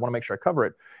covered yet, but I want to make sure I cover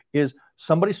it, is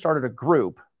somebody started a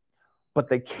group, but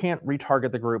they can't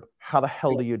retarget the group. How the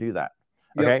hell do you do that?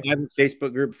 Okay. I have a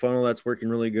Facebook group funnel that's working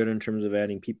really good in terms of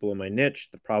adding people in my niche.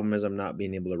 The problem is I'm not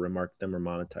being able to remark them or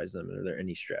monetize them. Are there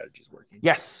any strategies working?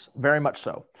 Yes, very much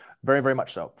so. Very, very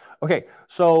much so. Okay,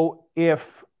 so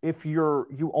if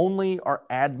you only are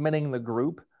adminning the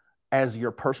group as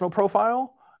your personal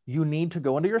profile, you need to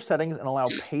go into your settings and allow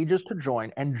pages to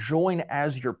join and join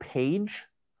as your page.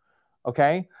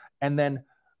 Okay, and then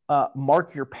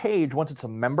mark your page once it's a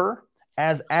member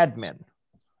as admin.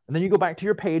 And then you go back to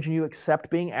your page and you accept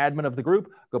being admin of the group,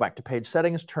 go back to page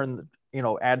settings, turn,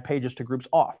 add pages to groups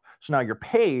off. So now your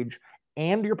page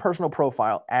and your personal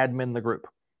profile admin the group.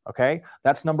 Okay,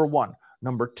 that's number one.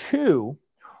 Number two,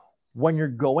 when you're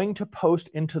going to post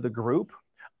into the group,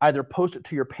 either post it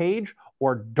to your page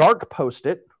or dark post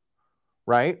it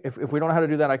right? If we don't know how to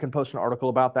do that, I can post an article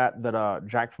about that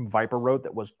Jack from Viper wrote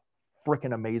that was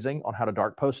freaking amazing on how to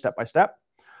dark post step by step.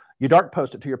 You dark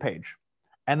post it to your page,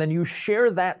 and then you share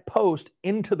that post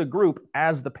into the group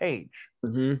as the page.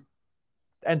 Mm-hmm.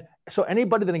 And so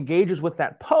anybody that engages with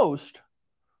that post,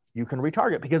 you can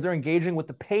retarget because they're engaging with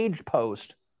the page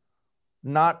post,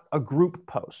 not a group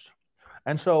post.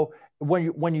 And so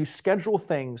when you schedule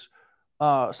things,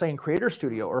 say in Creator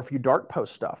Studio, or if you dark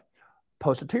post stuff,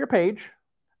 post it to your page,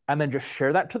 and then just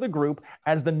share that to the group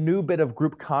as the new bit of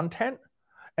group content.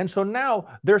 And so now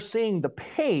they're seeing the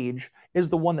page is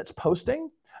the one that's posting.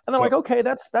 And they're like, okay,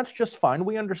 that's just fine.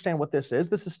 We understand what this is.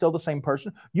 This is still the same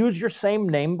person. Use your same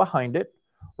name behind it,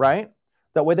 right?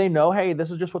 That way they know, hey,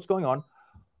 this is just what's going on.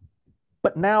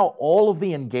 But now all of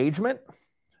the engagement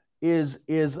is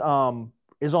on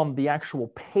the actual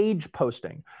page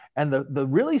posting. And the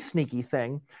really sneaky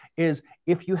thing is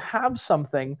if you have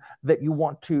something that you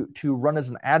want to run as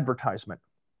an advertisement,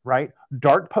 right?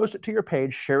 Dark post it to your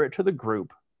page, share it to the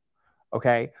group,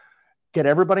 okay? Get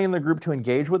everybody in the group to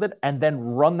engage with it, and then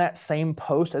run that same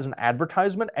post as an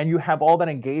advertisement, and you have all that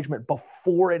engagement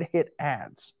before it hit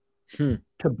ads to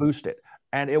boost it,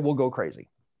 and it will go crazy.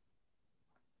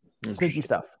 Sneaky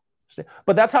stuff.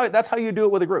 But that's how you do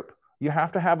it with a group. You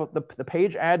have to have the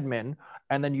page admin,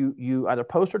 and then you either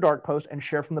post or dark post and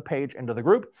share from the page into the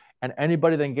group, and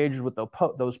anybody that engages with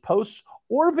those posts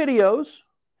or videos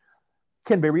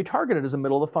can be retargeted as a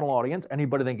middle of the funnel audience.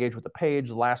 Anybody that engaged with the page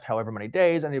the last however many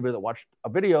days, anybody that watched a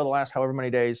video the last however many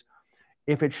days,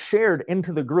 if it's shared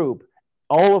into the group,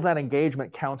 all of that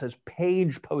engagement counts as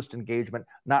page post engagement,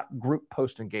 not group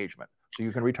post engagement. So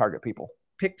you can retarget people.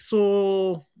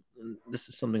 Pixel, this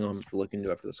is something I'll have to look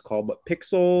into after this call, but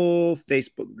Pixel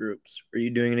Facebook groups, are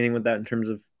you doing anything with that in terms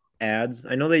of ads?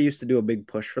 I know they used to do a big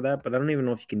push for that, but I don't even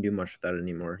know if you can do much with that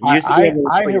anymore. You used to be able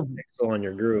to put your Pixel on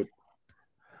your group.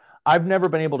 I've never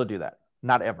been able to do that.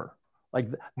 Not ever. Like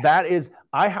that is,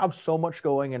 I have so much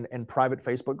going in private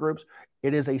Facebook groups.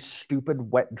 It is a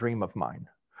stupid wet dream of mine.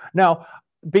 Now,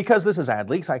 because this is Ad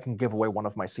Leaks, I can give away one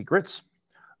of my secrets,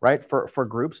 right? For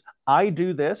groups. I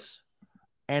do this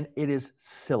and it is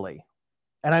silly.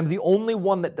 And I'm the only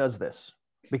one that does this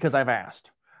because I've asked.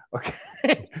 Okay.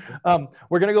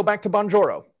 We're going to go back to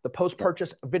Bonjoro, the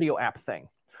post-purchase video app thing.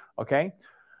 Okay.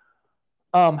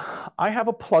 I have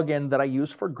a plugin that I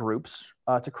use for groups.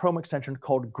 It's a Chrome extension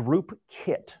called Group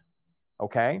Kit.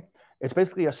 Okay. It's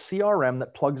basically a CRM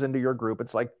that plugs into your group.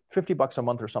 It's like $50 a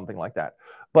month or something like that.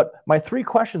 But my 3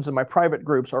 questions in my private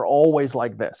groups are always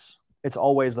like this. It's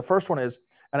always, the first one is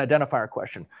an identifier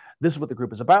question. This is what the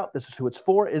group is about. This is who it's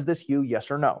for. Is this you? Yes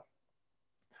or no?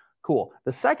 Cool.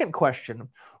 The second question,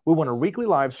 we want a weekly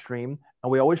live stream,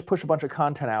 and we always push a bunch of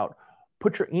content out.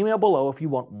 Put your email below if you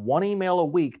want 1 email a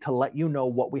week to let you know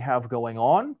what we have going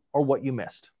on or what you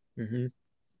missed. Mm-hmm.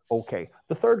 Okay.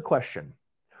 The third question,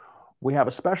 we have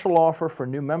a special offer for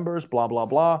new members, blah, blah,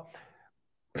 blah.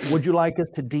 Would you like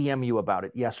us to DM you about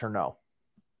it? Yes or no?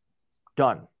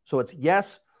 Done. So it's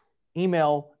yes,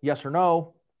 email, yes or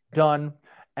no, done.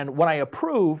 And when I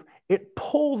approve, it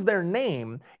pulls their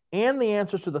name and the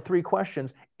answers to the 3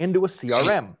 questions into a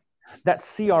CRM. That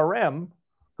CRM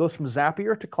goes from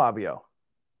Zapier to Klaviyo.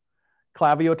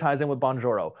 Klaviyo ties in with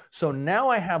Bonjoro. So now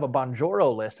I have a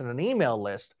Bonjoro list and an email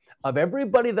list of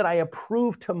everybody that I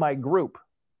approve to my group.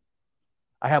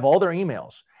 I have all their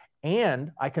emails,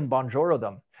 and I can Bonjoro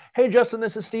them. Hey, Justin,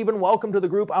 this is Steven. Welcome to the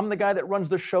group. I'm the guy that runs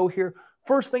the show here.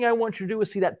 First thing I want you to do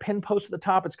is see that pin post at the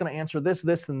top. It's going to answer this,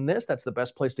 this, and this. That's the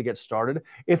best place to get started.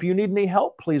 If you need any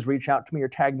help, please reach out to me or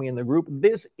tag me in the group.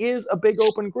 This is a big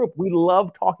open group. We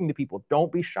love talking to people.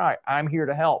 Don't be shy. I'm here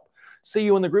to help. See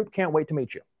you in the group. Can't wait to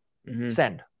meet you. Mm-hmm.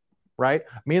 Send, right?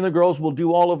 Me and the girls will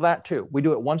do all of that too. We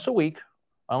do it once a week.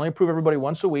 I only approve everybody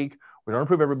once a week. We don't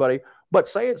approve everybody, but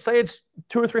say it's 200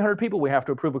 or 300 people we have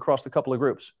to approve across a couple of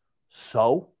groups.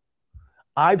 So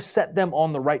I've set them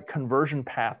on the right conversion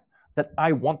path that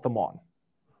I want them on.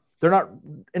 They're not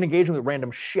in engagement with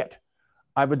random shit.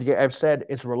 I've said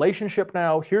it's a relationship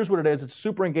now. Here's what it is. It's a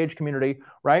super engaged community,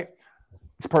 right?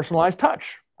 It's personalized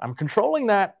touch. I'm controlling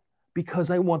that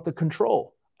because I want the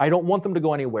control. I don't want them to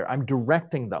go anywhere. I'm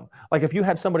directing them. Like if you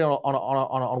had somebody on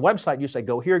a website, you say,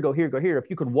 go here, go here, go here. If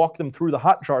you could walk them through the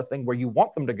Hotjar thing where you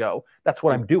want them to go, that's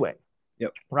what I'm doing.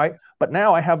 Yep. Right? But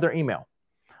now I have their email.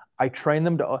 I train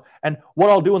them to, and what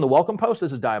I'll do in the welcome post,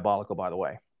 this is diabolical, by the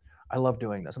way. I love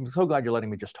doing this. I'm so glad you're letting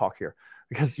me just talk here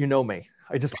because you know me.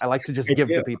 I like to just give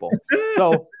to people.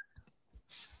 So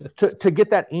to get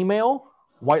that email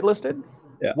whitelisted,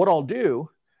 what I'll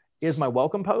do is my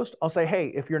welcome post. I'll say, hey,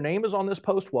 if your name is on this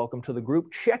post, welcome to the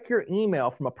group. Check your email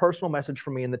from a personal message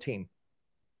from me and the team.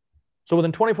 So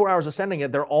within 24 hours of sending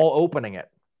it, they're all opening it.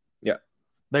 Yeah.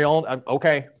 They all,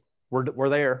 okay, we're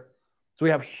there. So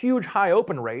we have huge high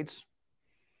open rates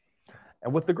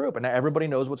and with the group, and everybody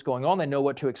knows what's going on. They know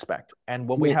what to expect. And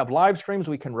when we have live streams,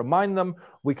 we can remind them.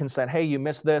 We can say, hey, you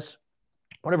missed this,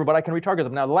 whatever, but I can retarget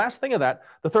them. Now, the last thing of that,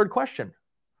 the third question,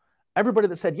 everybody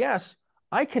that said yes,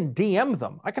 I can DM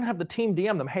them. I can have the team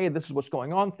DM them. Hey, this is what's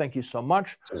going on. Thank you so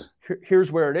much.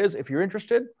 Here's where it is. If you're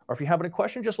interested or if you have any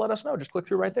questions, just let us know. Just click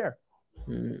through right there.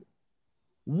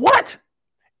 What?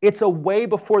 It's a way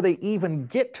before they even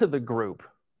get to the group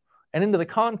and into the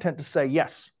content to say,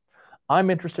 yes, I'm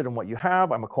interested in what you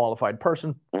have. I'm a qualified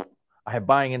person. I have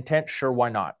buying intent. Sure, why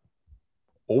not?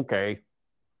 Okay.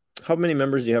 How many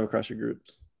members do you have across your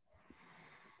groups?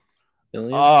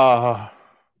 Million?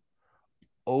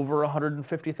 Over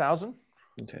 150,000.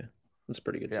 Okay. That's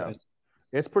pretty good size.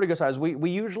 It's pretty good size.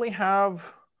 We usually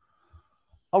have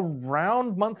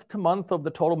around month to month of the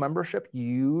total membership,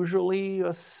 usually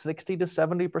a 60 to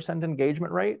 70%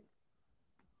 engagement rate.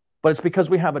 But it's because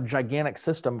we have a gigantic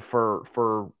system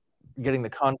for getting the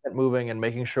content moving and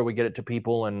making sure we get it to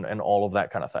people and all of that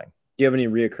kind of thing. Do you have any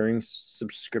reoccurring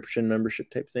subscription membership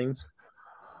type things?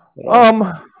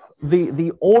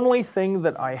 The only thing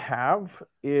that I have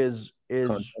is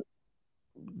content.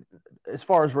 As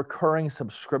far as recurring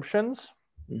subscriptions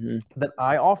that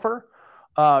I offer,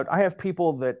 I have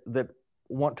people that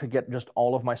want to get just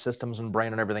all of my systems and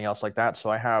brain and everything else like that. So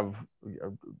I have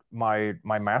my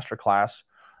master class,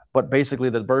 but basically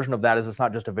the version of that is it's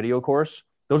not just a video course.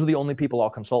 Those are the only people I'll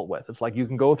consult with. It's like you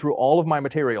can go through all of my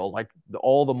material, like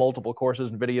all the multiple courses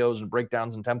and videos and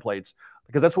breakdowns and templates,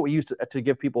 because that's what we use to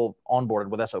give people onboarded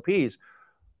with SOPs.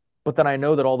 But then I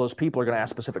know that all those people are going to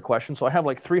ask specific questions. So I have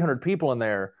like 300 people in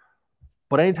there,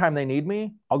 but anytime they need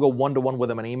me, I'll go one-to-one with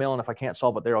them in email. And if I can't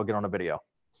solve it there, I'll get on a video.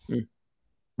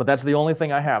 But that's the only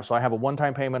thing I have. So I have a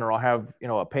one-time payment, or I'll have,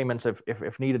 a payments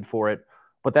if needed for it.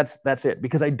 But that's it,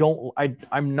 because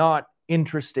I'm not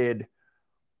interested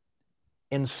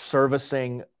in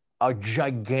servicing a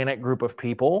gigantic group of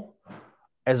people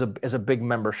as a big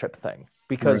membership thing,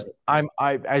 because I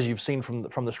as you've seen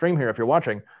from the stream here, if you're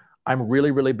watching, I'm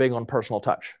really, really big on personal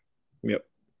touch. Yep.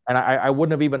 And I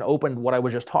wouldn't have even opened what I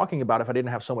was just talking about if I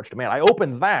didn't have so much demand. I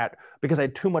opened that because I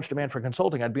had too much demand for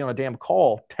consulting. I'd be on a damn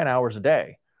call 10 hours a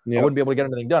day. Yep. I wouldn't be able to get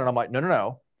anything done. And I'm like,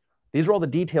 no. These are all the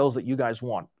details that you guys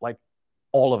want. Like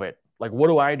all of it. Like, what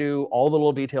do I do? All the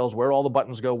little details, where all the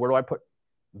buttons go, where do I put?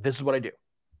 This is what I do.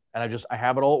 And I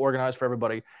have it all organized for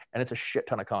everybody. And it's a shit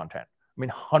ton of content. I mean,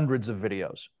 hundreds of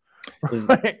videos. Is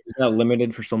that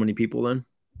limited for so many people then?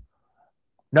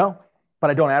 No, but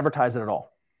I don't advertise it at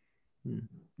all.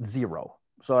 Zero.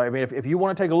 So, I mean, if you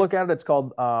want to take a look at it, it's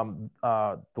called,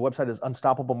 the website is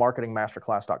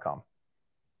unstoppablemarketingmasterclass.com.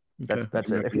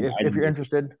 That's it. If you're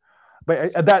interested,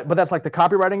 but that's like the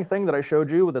copywriting thing that I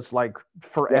showed you. That's like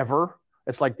forever. Yeah.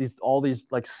 It's like all these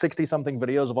like 60 something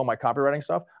videos of all my copywriting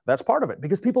stuff. That's part of it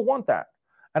because people want that.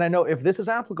 And I know if this is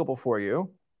applicable for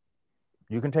you,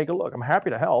 you can take a look. I'm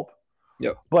happy to help.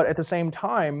 Yep. But at the same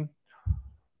time,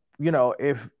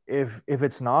 if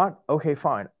it's not, okay,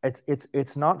 fine.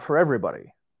 It's not for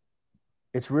everybody.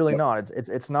 It's really not.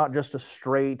 It's not just a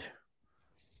straight,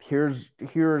 here's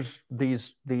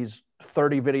these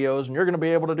 30 videos and you're going to be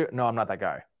able to do it. No, I'm not that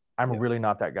guy. I'm really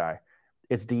not that guy.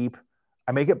 It's deep.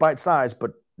 I make it bite-sized,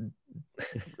 but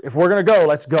if we're going to go,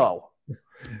 let's go.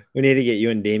 We need to get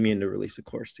you and Damien to release a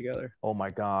course together. Oh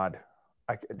my God.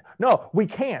 No, we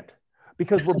can't,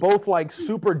 because we're both like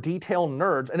super detailed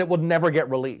nerds and it will never get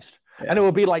released. Yeah. And it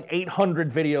will be like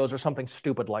 800 videos or something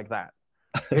stupid like that.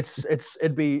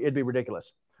 It'd be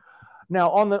ridiculous. Now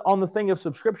on the thing of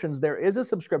subscriptions, there is a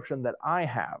subscription that I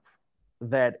have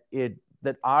that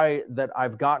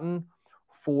I've gotten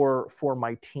for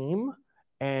my team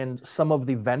and some of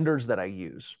the vendors that I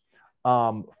use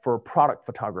for product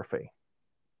photography.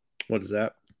 What is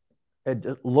that?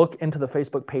 Look into the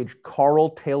Facebook page, Carl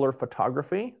Taylor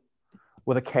Photography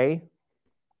with a K,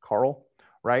 Carl,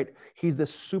 right? He's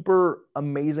this super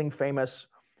amazing, famous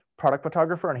product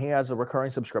photographer, and he has a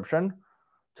recurring subscription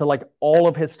to like all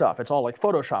of his stuff. It's all like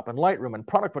Photoshop and Lightroom and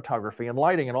product photography and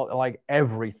lighting and all, like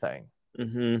everything.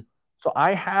 So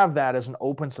I have that as an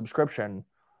open subscription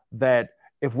that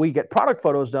if we get product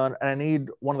photos done and I need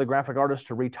one of the graphic artists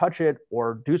to retouch it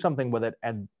or do something with it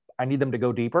and I need them to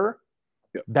go deeper,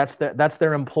 that's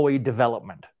their employee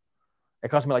development. It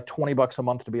costs me like $20 a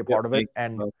month to be a part of it.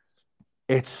 And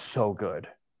it's so good.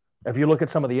 If you look at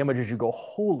some of the images, you go,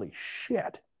 holy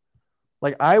shit.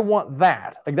 Like, I want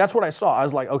that. Like, that's what I saw. I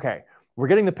was like, okay, we're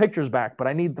getting the pictures back, but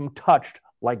I need them touched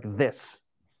like this.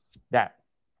 That.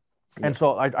 And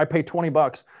so I pay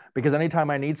 $20 because anytime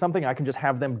I need something, I can just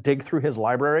have them dig through his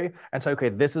library and say, okay,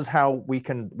 this is how we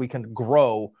can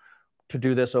grow to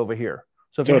do this over here.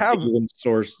 So if you have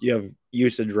you have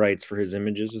usage rights for his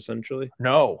images, essentially.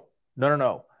 No.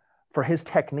 For his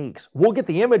techniques, we'll get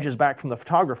the images back from the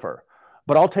photographer,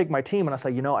 but I'll take my team and I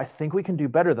say, I think we can do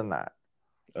better than that.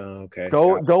 Okay.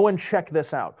 Go and check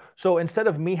this out. So instead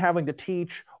of me having to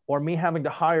teach or me having to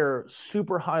hire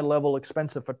super high level,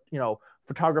 expensive,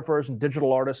 photographers and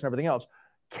digital artists and everything else,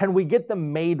 can we get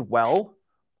them made well,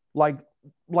 like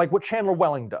what Chandler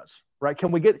Welling does, right?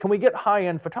 Can we get high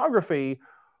end photography?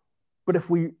 But if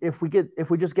we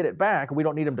just get it back, we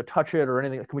don't need them to touch it or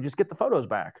anything. Can we just get the photos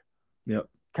back? Yep.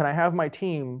 Can I have my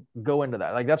team go into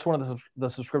that? Like that's one of the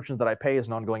subscriptions that I pay as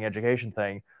an ongoing education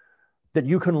thing, that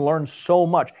you can learn so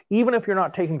much, even if you're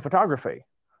not taking photography.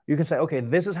 You can say, okay,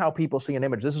 this is how people see an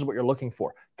image. This is what you're looking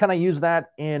for. Can I use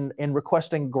that in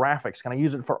requesting graphics? Can I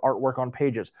use it for artwork on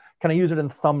pages? Can I use it in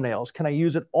thumbnails? Can I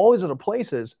use it all these other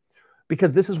places?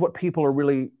 Because this is what people are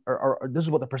really, or this is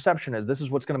what the perception is. This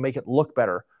is what's going to make it look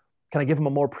better. Can I give them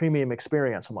a more premium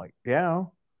experience? I'm like, yeah,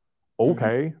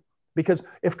 okay. Mm-hmm. Because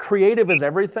if creative is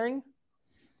everything,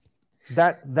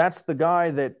 that's the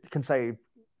guy that can say,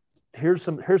 here's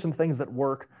some things that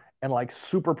work and like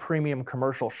super premium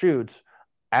commercial shoots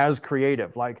as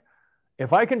creative. Like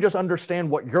if I can just understand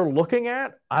what you're looking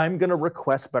at, I'm going to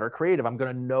request better creative. I'm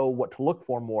going to know what to look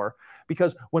for more,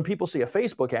 because when people see a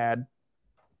Facebook ad,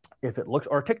 if it looks,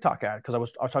 or a TikTok ad, because I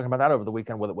was talking about that over the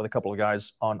weekend with a couple of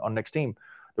guys on Nick's team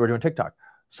that were doing TikTok.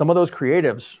 Some of those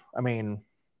creatives, I mean,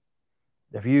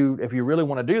 if you really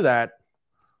want to do that,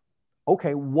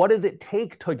 okay, what does it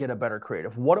take to get a better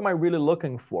creative? What am I really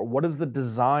looking for? What is the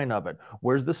design of it?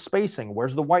 Where's the spacing?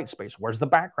 Where's the white space? Where's the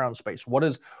background space? What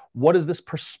does this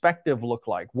perspective look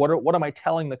like? What am I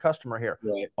telling the customer here?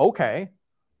 Right. Okay,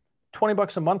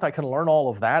 $20 a month, I can learn all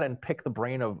of that and pick the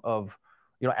brain of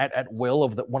at will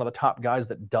of one of the top guys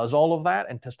that does all of that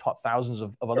and has taught thousands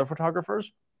of other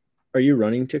photographers. Are you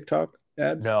running TikTok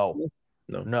ads? No.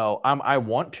 I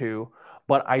want to,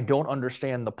 but I don't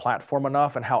understand the platform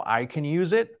enough and how I can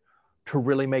use it to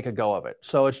really make a go of it.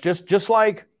 So it's just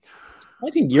like, I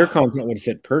think your content would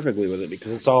fit perfectly with it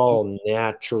because it's all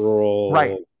natural.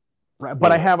 Right.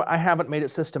 But I haven't made it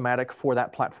systematic for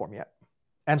that platform yet.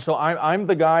 And so I'm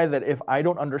the guy that if I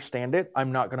don't understand it,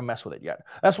 I'm not going to mess with it yet.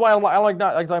 That's why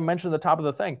like I mentioned at the top of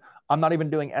the thing, I'm not even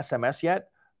doing SMS yet,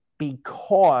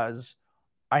 because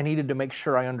I needed to make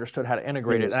sure I understood how to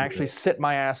integrate it and actually sit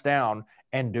my ass down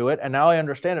and do it. And now I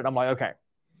understand it. I'm like, okay,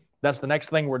 that's the next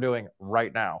thing we're doing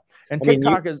right now. And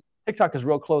TikTok is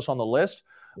real close on the list,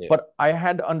 but I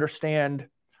had to understand,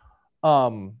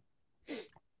 because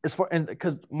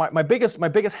my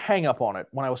biggest hang up on it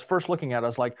when I was first looking at it, I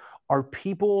was like, are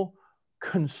people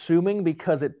consuming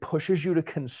because it pushes you to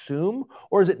consume,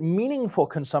 or is it meaningful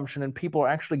consumption and people are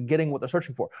actually getting what they're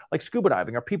searching for? Like scuba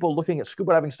diving, are people looking at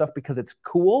scuba diving stuff because it's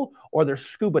cool, or they're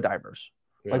scuba divers?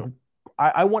 Yeah. Like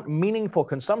I want meaningful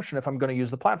consumption if I'm going to use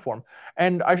the platform.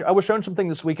 And I was shown something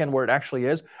this weekend where it actually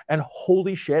is, and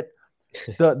holy shit,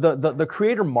 the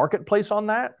creator marketplace on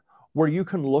that, where you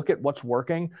can look at what's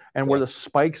working and where the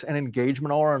spikes and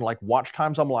engagement are and like watch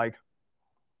times. I'm like,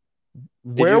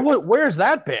 where's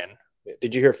that been?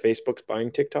 Did you hear Facebook's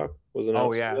buying TikTok? Was it?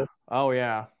 Oh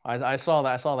yeah. I saw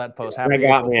that. I saw that post. That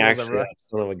got me actually. That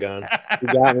son of a gun. He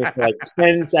got me for like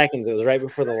 10 seconds. It was right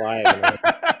before the live.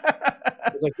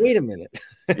 I was like, wait a minute.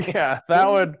 Yeah,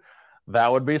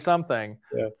 that would be something.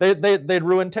 Yeah. They'd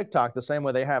ruin TikTok the same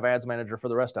way they have Ads Manager for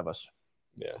the rest of us.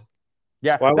 Yeah.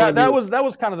 Yeah, well, that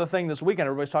was kind of the thing this weekend.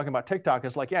 Everybody's talking about TikTok.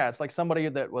 It's like, it's like somebody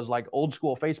that was like old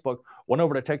school Facebook went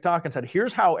over to TikTok and said,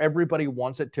 here's how everybody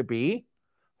wants it to be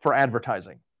for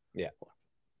advertising. Yeah.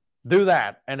 Do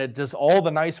that. And it just, all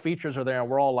the nice features are there. And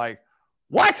we're all like,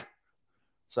 what?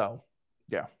 So,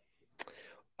 yeah.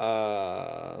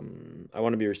 I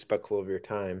want to be respectful of your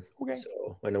time. Okay.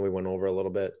 So I know we went over a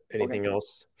little bit. Anything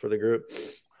else for the group?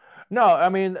 No, I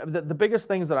mean, the biggest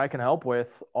things that I can help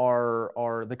with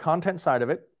are the content side of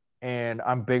it. And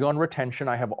I'm big on retention.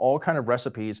 I have all kind of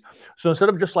recipes. So instead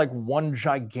of just like one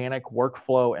gigantic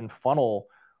workflow and funnel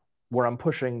where I'm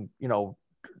pushing,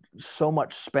 so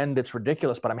much spend, it's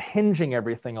ridiculous, but I'm hinging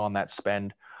everything on that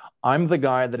spend. I'm the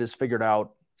guy that has figured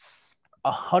out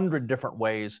 100 different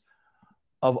ways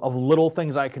of little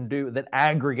things I can do that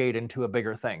aggregate into a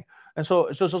bigger thing. And so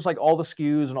it's just like all the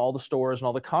SKUs and all the stores and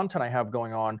all the content I have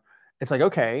going on. It's like,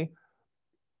 okay,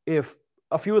 if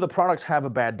a few of the products have a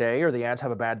bad day or the ads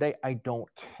have a bad day, I don't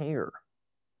care.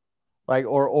 Like,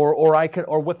 or I can,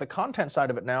 or with the content side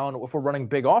of it now, and if we're running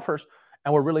big offers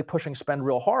and we're really pushing spend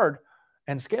real hard,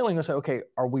 And scaling will say, okay,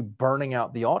 are we burning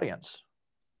out the audience?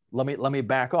 Let me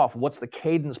back off. What's the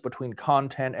cadence between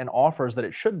content and offers that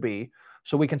it should be?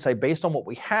 So we can say, based on what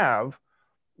we have,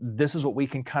 this is what we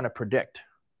can kind of predict.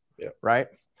 Yeah. Right?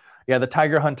 Yeah, the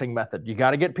tiger hunting method. You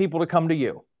got to get people to come to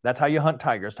you. That's how you hunt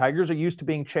tigers. Tigers are used to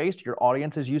being chased. Your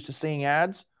audience is used to seeing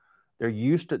ads. They're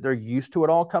used to it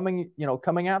all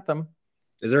coming at them.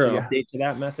 Is there an update to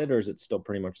that method, or is it still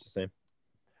pretty much the same?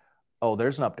 Oh,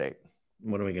 there's an update.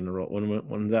 When are we gonna roll?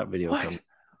 When's that video come?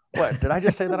 What? Did I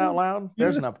just say that out loud?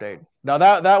 There's an update. Now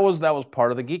that was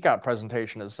part of the Geek Out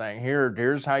presentation, is saying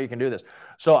here's how you can do this.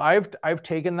 So I've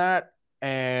taken that,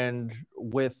 and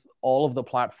with all of the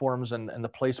platforms and the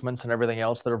placements and everything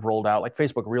else that have rolled out, like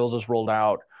Facebook Reels has rolled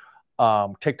out,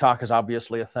 TikTok is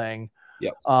obviously a thing.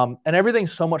 Yep. And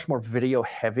everything's so much more video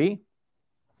heavy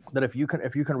that if you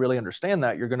can really understand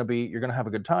that, you're gonna have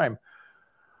a good time.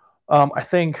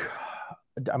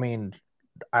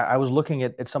 I was looking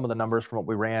at some of the numbers from what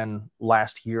we ran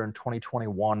last year in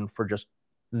 2021 for just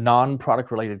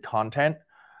non-product related content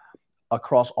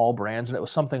across all brands, and it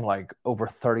was something like over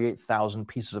 38,000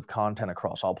 pieces of content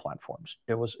across all platforms.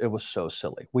 It was so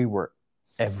silly. We were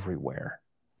everywhere.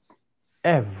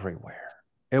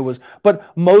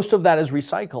 But most of that is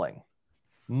recycling.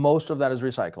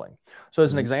 So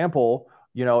as an example,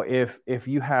 if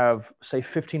you have, say,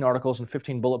 15 articles and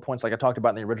 15 bullet points, like I talked about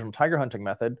in the original tiger hunting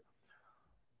method,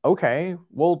 okay,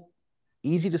 well,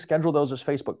 easy to schedule those as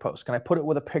Facebook posts. Can I put it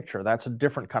with a picture? That's a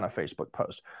different kind of Facebook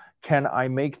post. Can I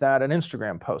make that an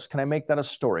Instagram post? Can I make that a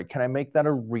story? Can I make that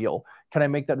a reel? Can I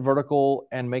make that vertical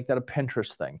and make that a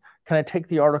Pinterest thing? Can I take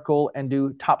the article and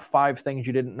do top 5 things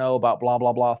you didn't know about blah,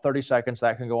 blah, blah, 30 seconds,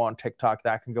 that can go on TikTok,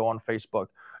 that can go on Facebook.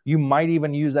 You might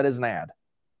even use that as an ad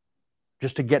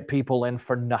just to get people in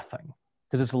for nothing,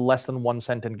 because it's a less than 1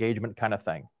 cent engagement kind of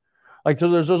thing. Like, so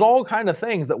there's all kind of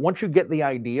things that once you get the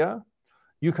idea,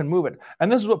 you can move it.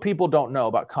 And this is what people don't know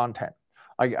about content.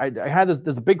 I had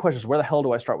there's a big question is, where the hell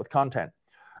do I start with content?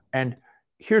 And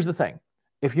here's the thing.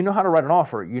 If you know how to write an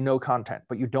offer, you know content,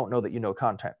 but you don't know that you know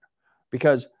content.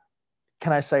 Because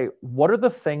can I say, what are the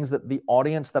things that the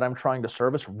audience that I'm trying to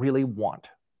service really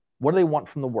want? What do they want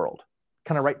from the world?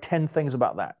 Can I write 10 things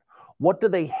about that? What do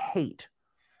they hate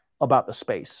about the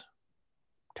space?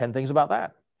 10 things about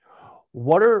that.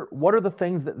 What are the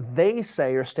things that they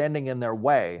say are standing in their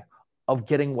way of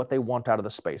getting what they want out of the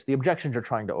space? The objections you're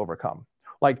trying to overcome.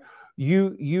 Like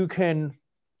you can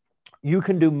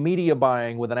do media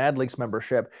buying with an AdLeaks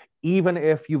membership, even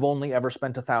if you've only ever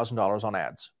spent $1,000 on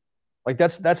ads. Like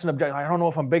that's an objection. I don't know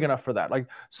if I'm big enough for that. Like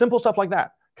simple stuff like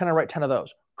that. Can I write 10 of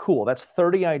those? Cool. That's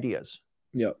 30 ideas.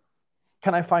 Yep.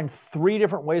 Can I find 3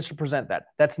 different ways to present that?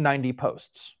 That's 90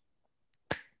 posts.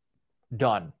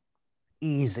 Done.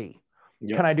 Easy.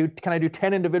 Yep. Can I do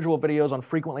 10 individual videos on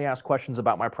frequently asked questions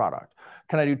about my product?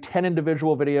 Can I do 10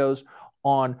 individual videos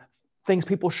on things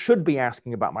people should be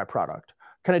asking about my product?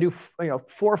 Can I do 4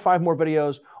 or 5 more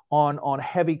videos on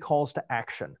heavy calls to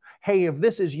action? Hey, if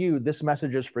this is you, this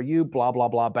message is for you, blah, blah,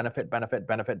 blah, benefit, benefit,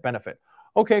 benefit, benefit.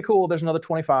 Okay, cool. There's another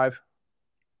 25.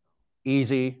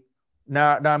 Easy.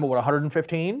 Now I'm at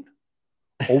 115?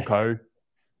 Okay.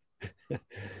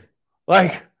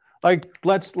 Like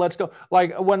let's go.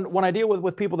 Like when I deal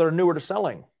with people that are newer to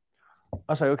selling,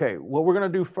 I say, okay, what we're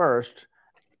going to do first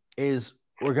is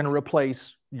we're going to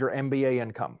replace your MBA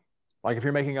income. Like if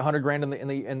you're making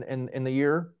 $100,000 in the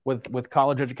year with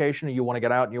college education and you want to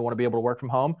get out and you want to be able to work from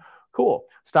home, cool.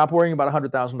 Stop worrying about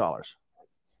 $100,000.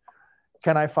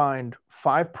 Can I find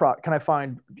 5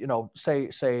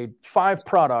 say 5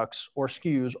 products or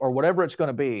SKUs or whatever it's going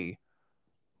to be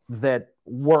that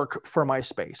work for my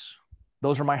space?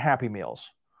 Those are my Happy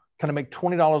Meals. Can I make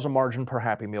 $20 a margin per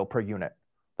Happy Meal per unit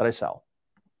that I sell?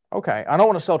 Okay, I don't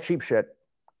want to sell cheap shit.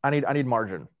 I need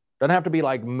margin. Doesn't have to be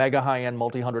like mega high-end,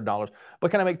 multi-$100,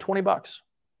 but can I make $20?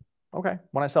 Okay,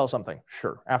 when I sell something,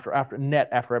 sure. After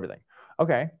everything.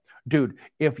 Okay, dude,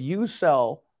 if you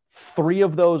sell 3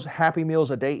 of those Happy Meals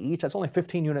a day each, that's only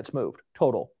 15 units moved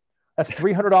total. That's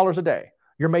 $300 a day.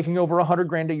 You're making over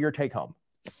 $100,000 a year take home.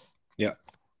 Yeah.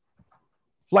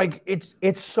 Like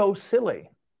it's so silly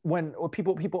when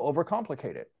people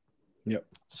overcomplicate it. Yep.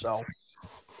 So,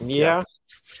 yeah.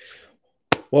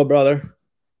 Well, brother,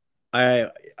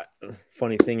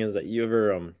 funny thing is that you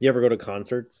ever go to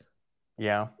concerts?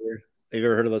 Yeah. Have you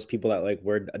ever heard of those people that like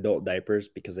wear adult diapers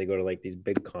because they go to like these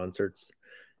big concerts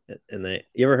and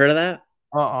you ever heard of that?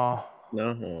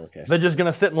 No? Oh, okay. They're just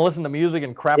gonna sit and listen to music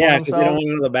and crap on Yeah, because themselves. they don't want to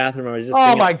go to the bathroom. I was just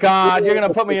Oh my God, you're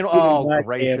gonna put me in. Oh,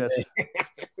 gracious.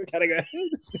 Gotta go.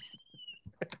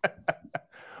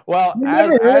 Well, You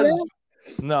never heard of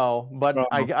no, but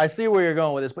Uh-oh. I see where you're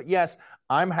going with this. But yes,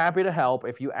 I'm happy to help.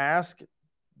 If you ask,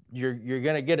 you're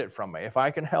going to get it from me. If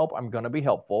I can help, I'm going to be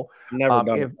helpful. I've never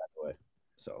done it that way.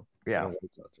 So yeah.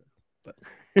 But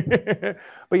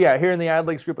but yeah, here in the Ad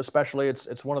Leagues group especially,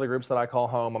 it's one of the groups that I call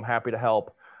home. I'm happy to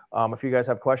help. If you guys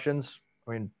have questions,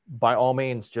 I mean, by all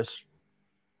means, just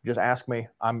ask me.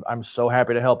 I'm so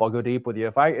happy to help. I'll go deep with you.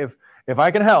 If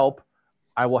I can help,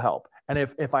 I will help. And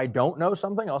if I don't know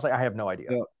something, I'll say I have no idea.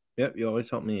 Yep, you always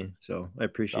help me, so I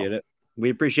appreciate it. We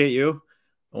appreciate you.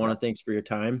 I want to thanks for your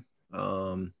time.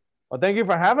 Well, thank you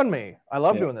for having me. I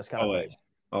love doing this kind of thing.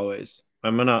 Always.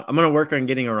 I'm gonna work on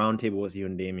getting a roundtable with you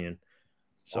and Damien.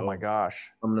 So oh my gosh,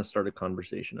 I'm gonna start a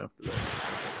conversation after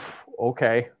this.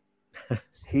 Okay.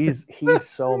 He's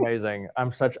so amazing. I'm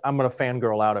gonna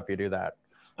fangirl out if you do that.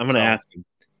 I'm gonna ask him.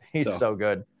 He's so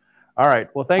good. All right.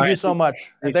 Well, thank you so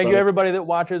much. And thank you everybody that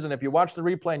watches. And if you watch the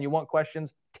replay and you want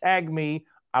questions, tag me.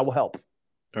 I will help.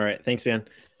 All right. Thanks, man.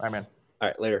 All right, man. All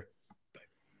right. Later.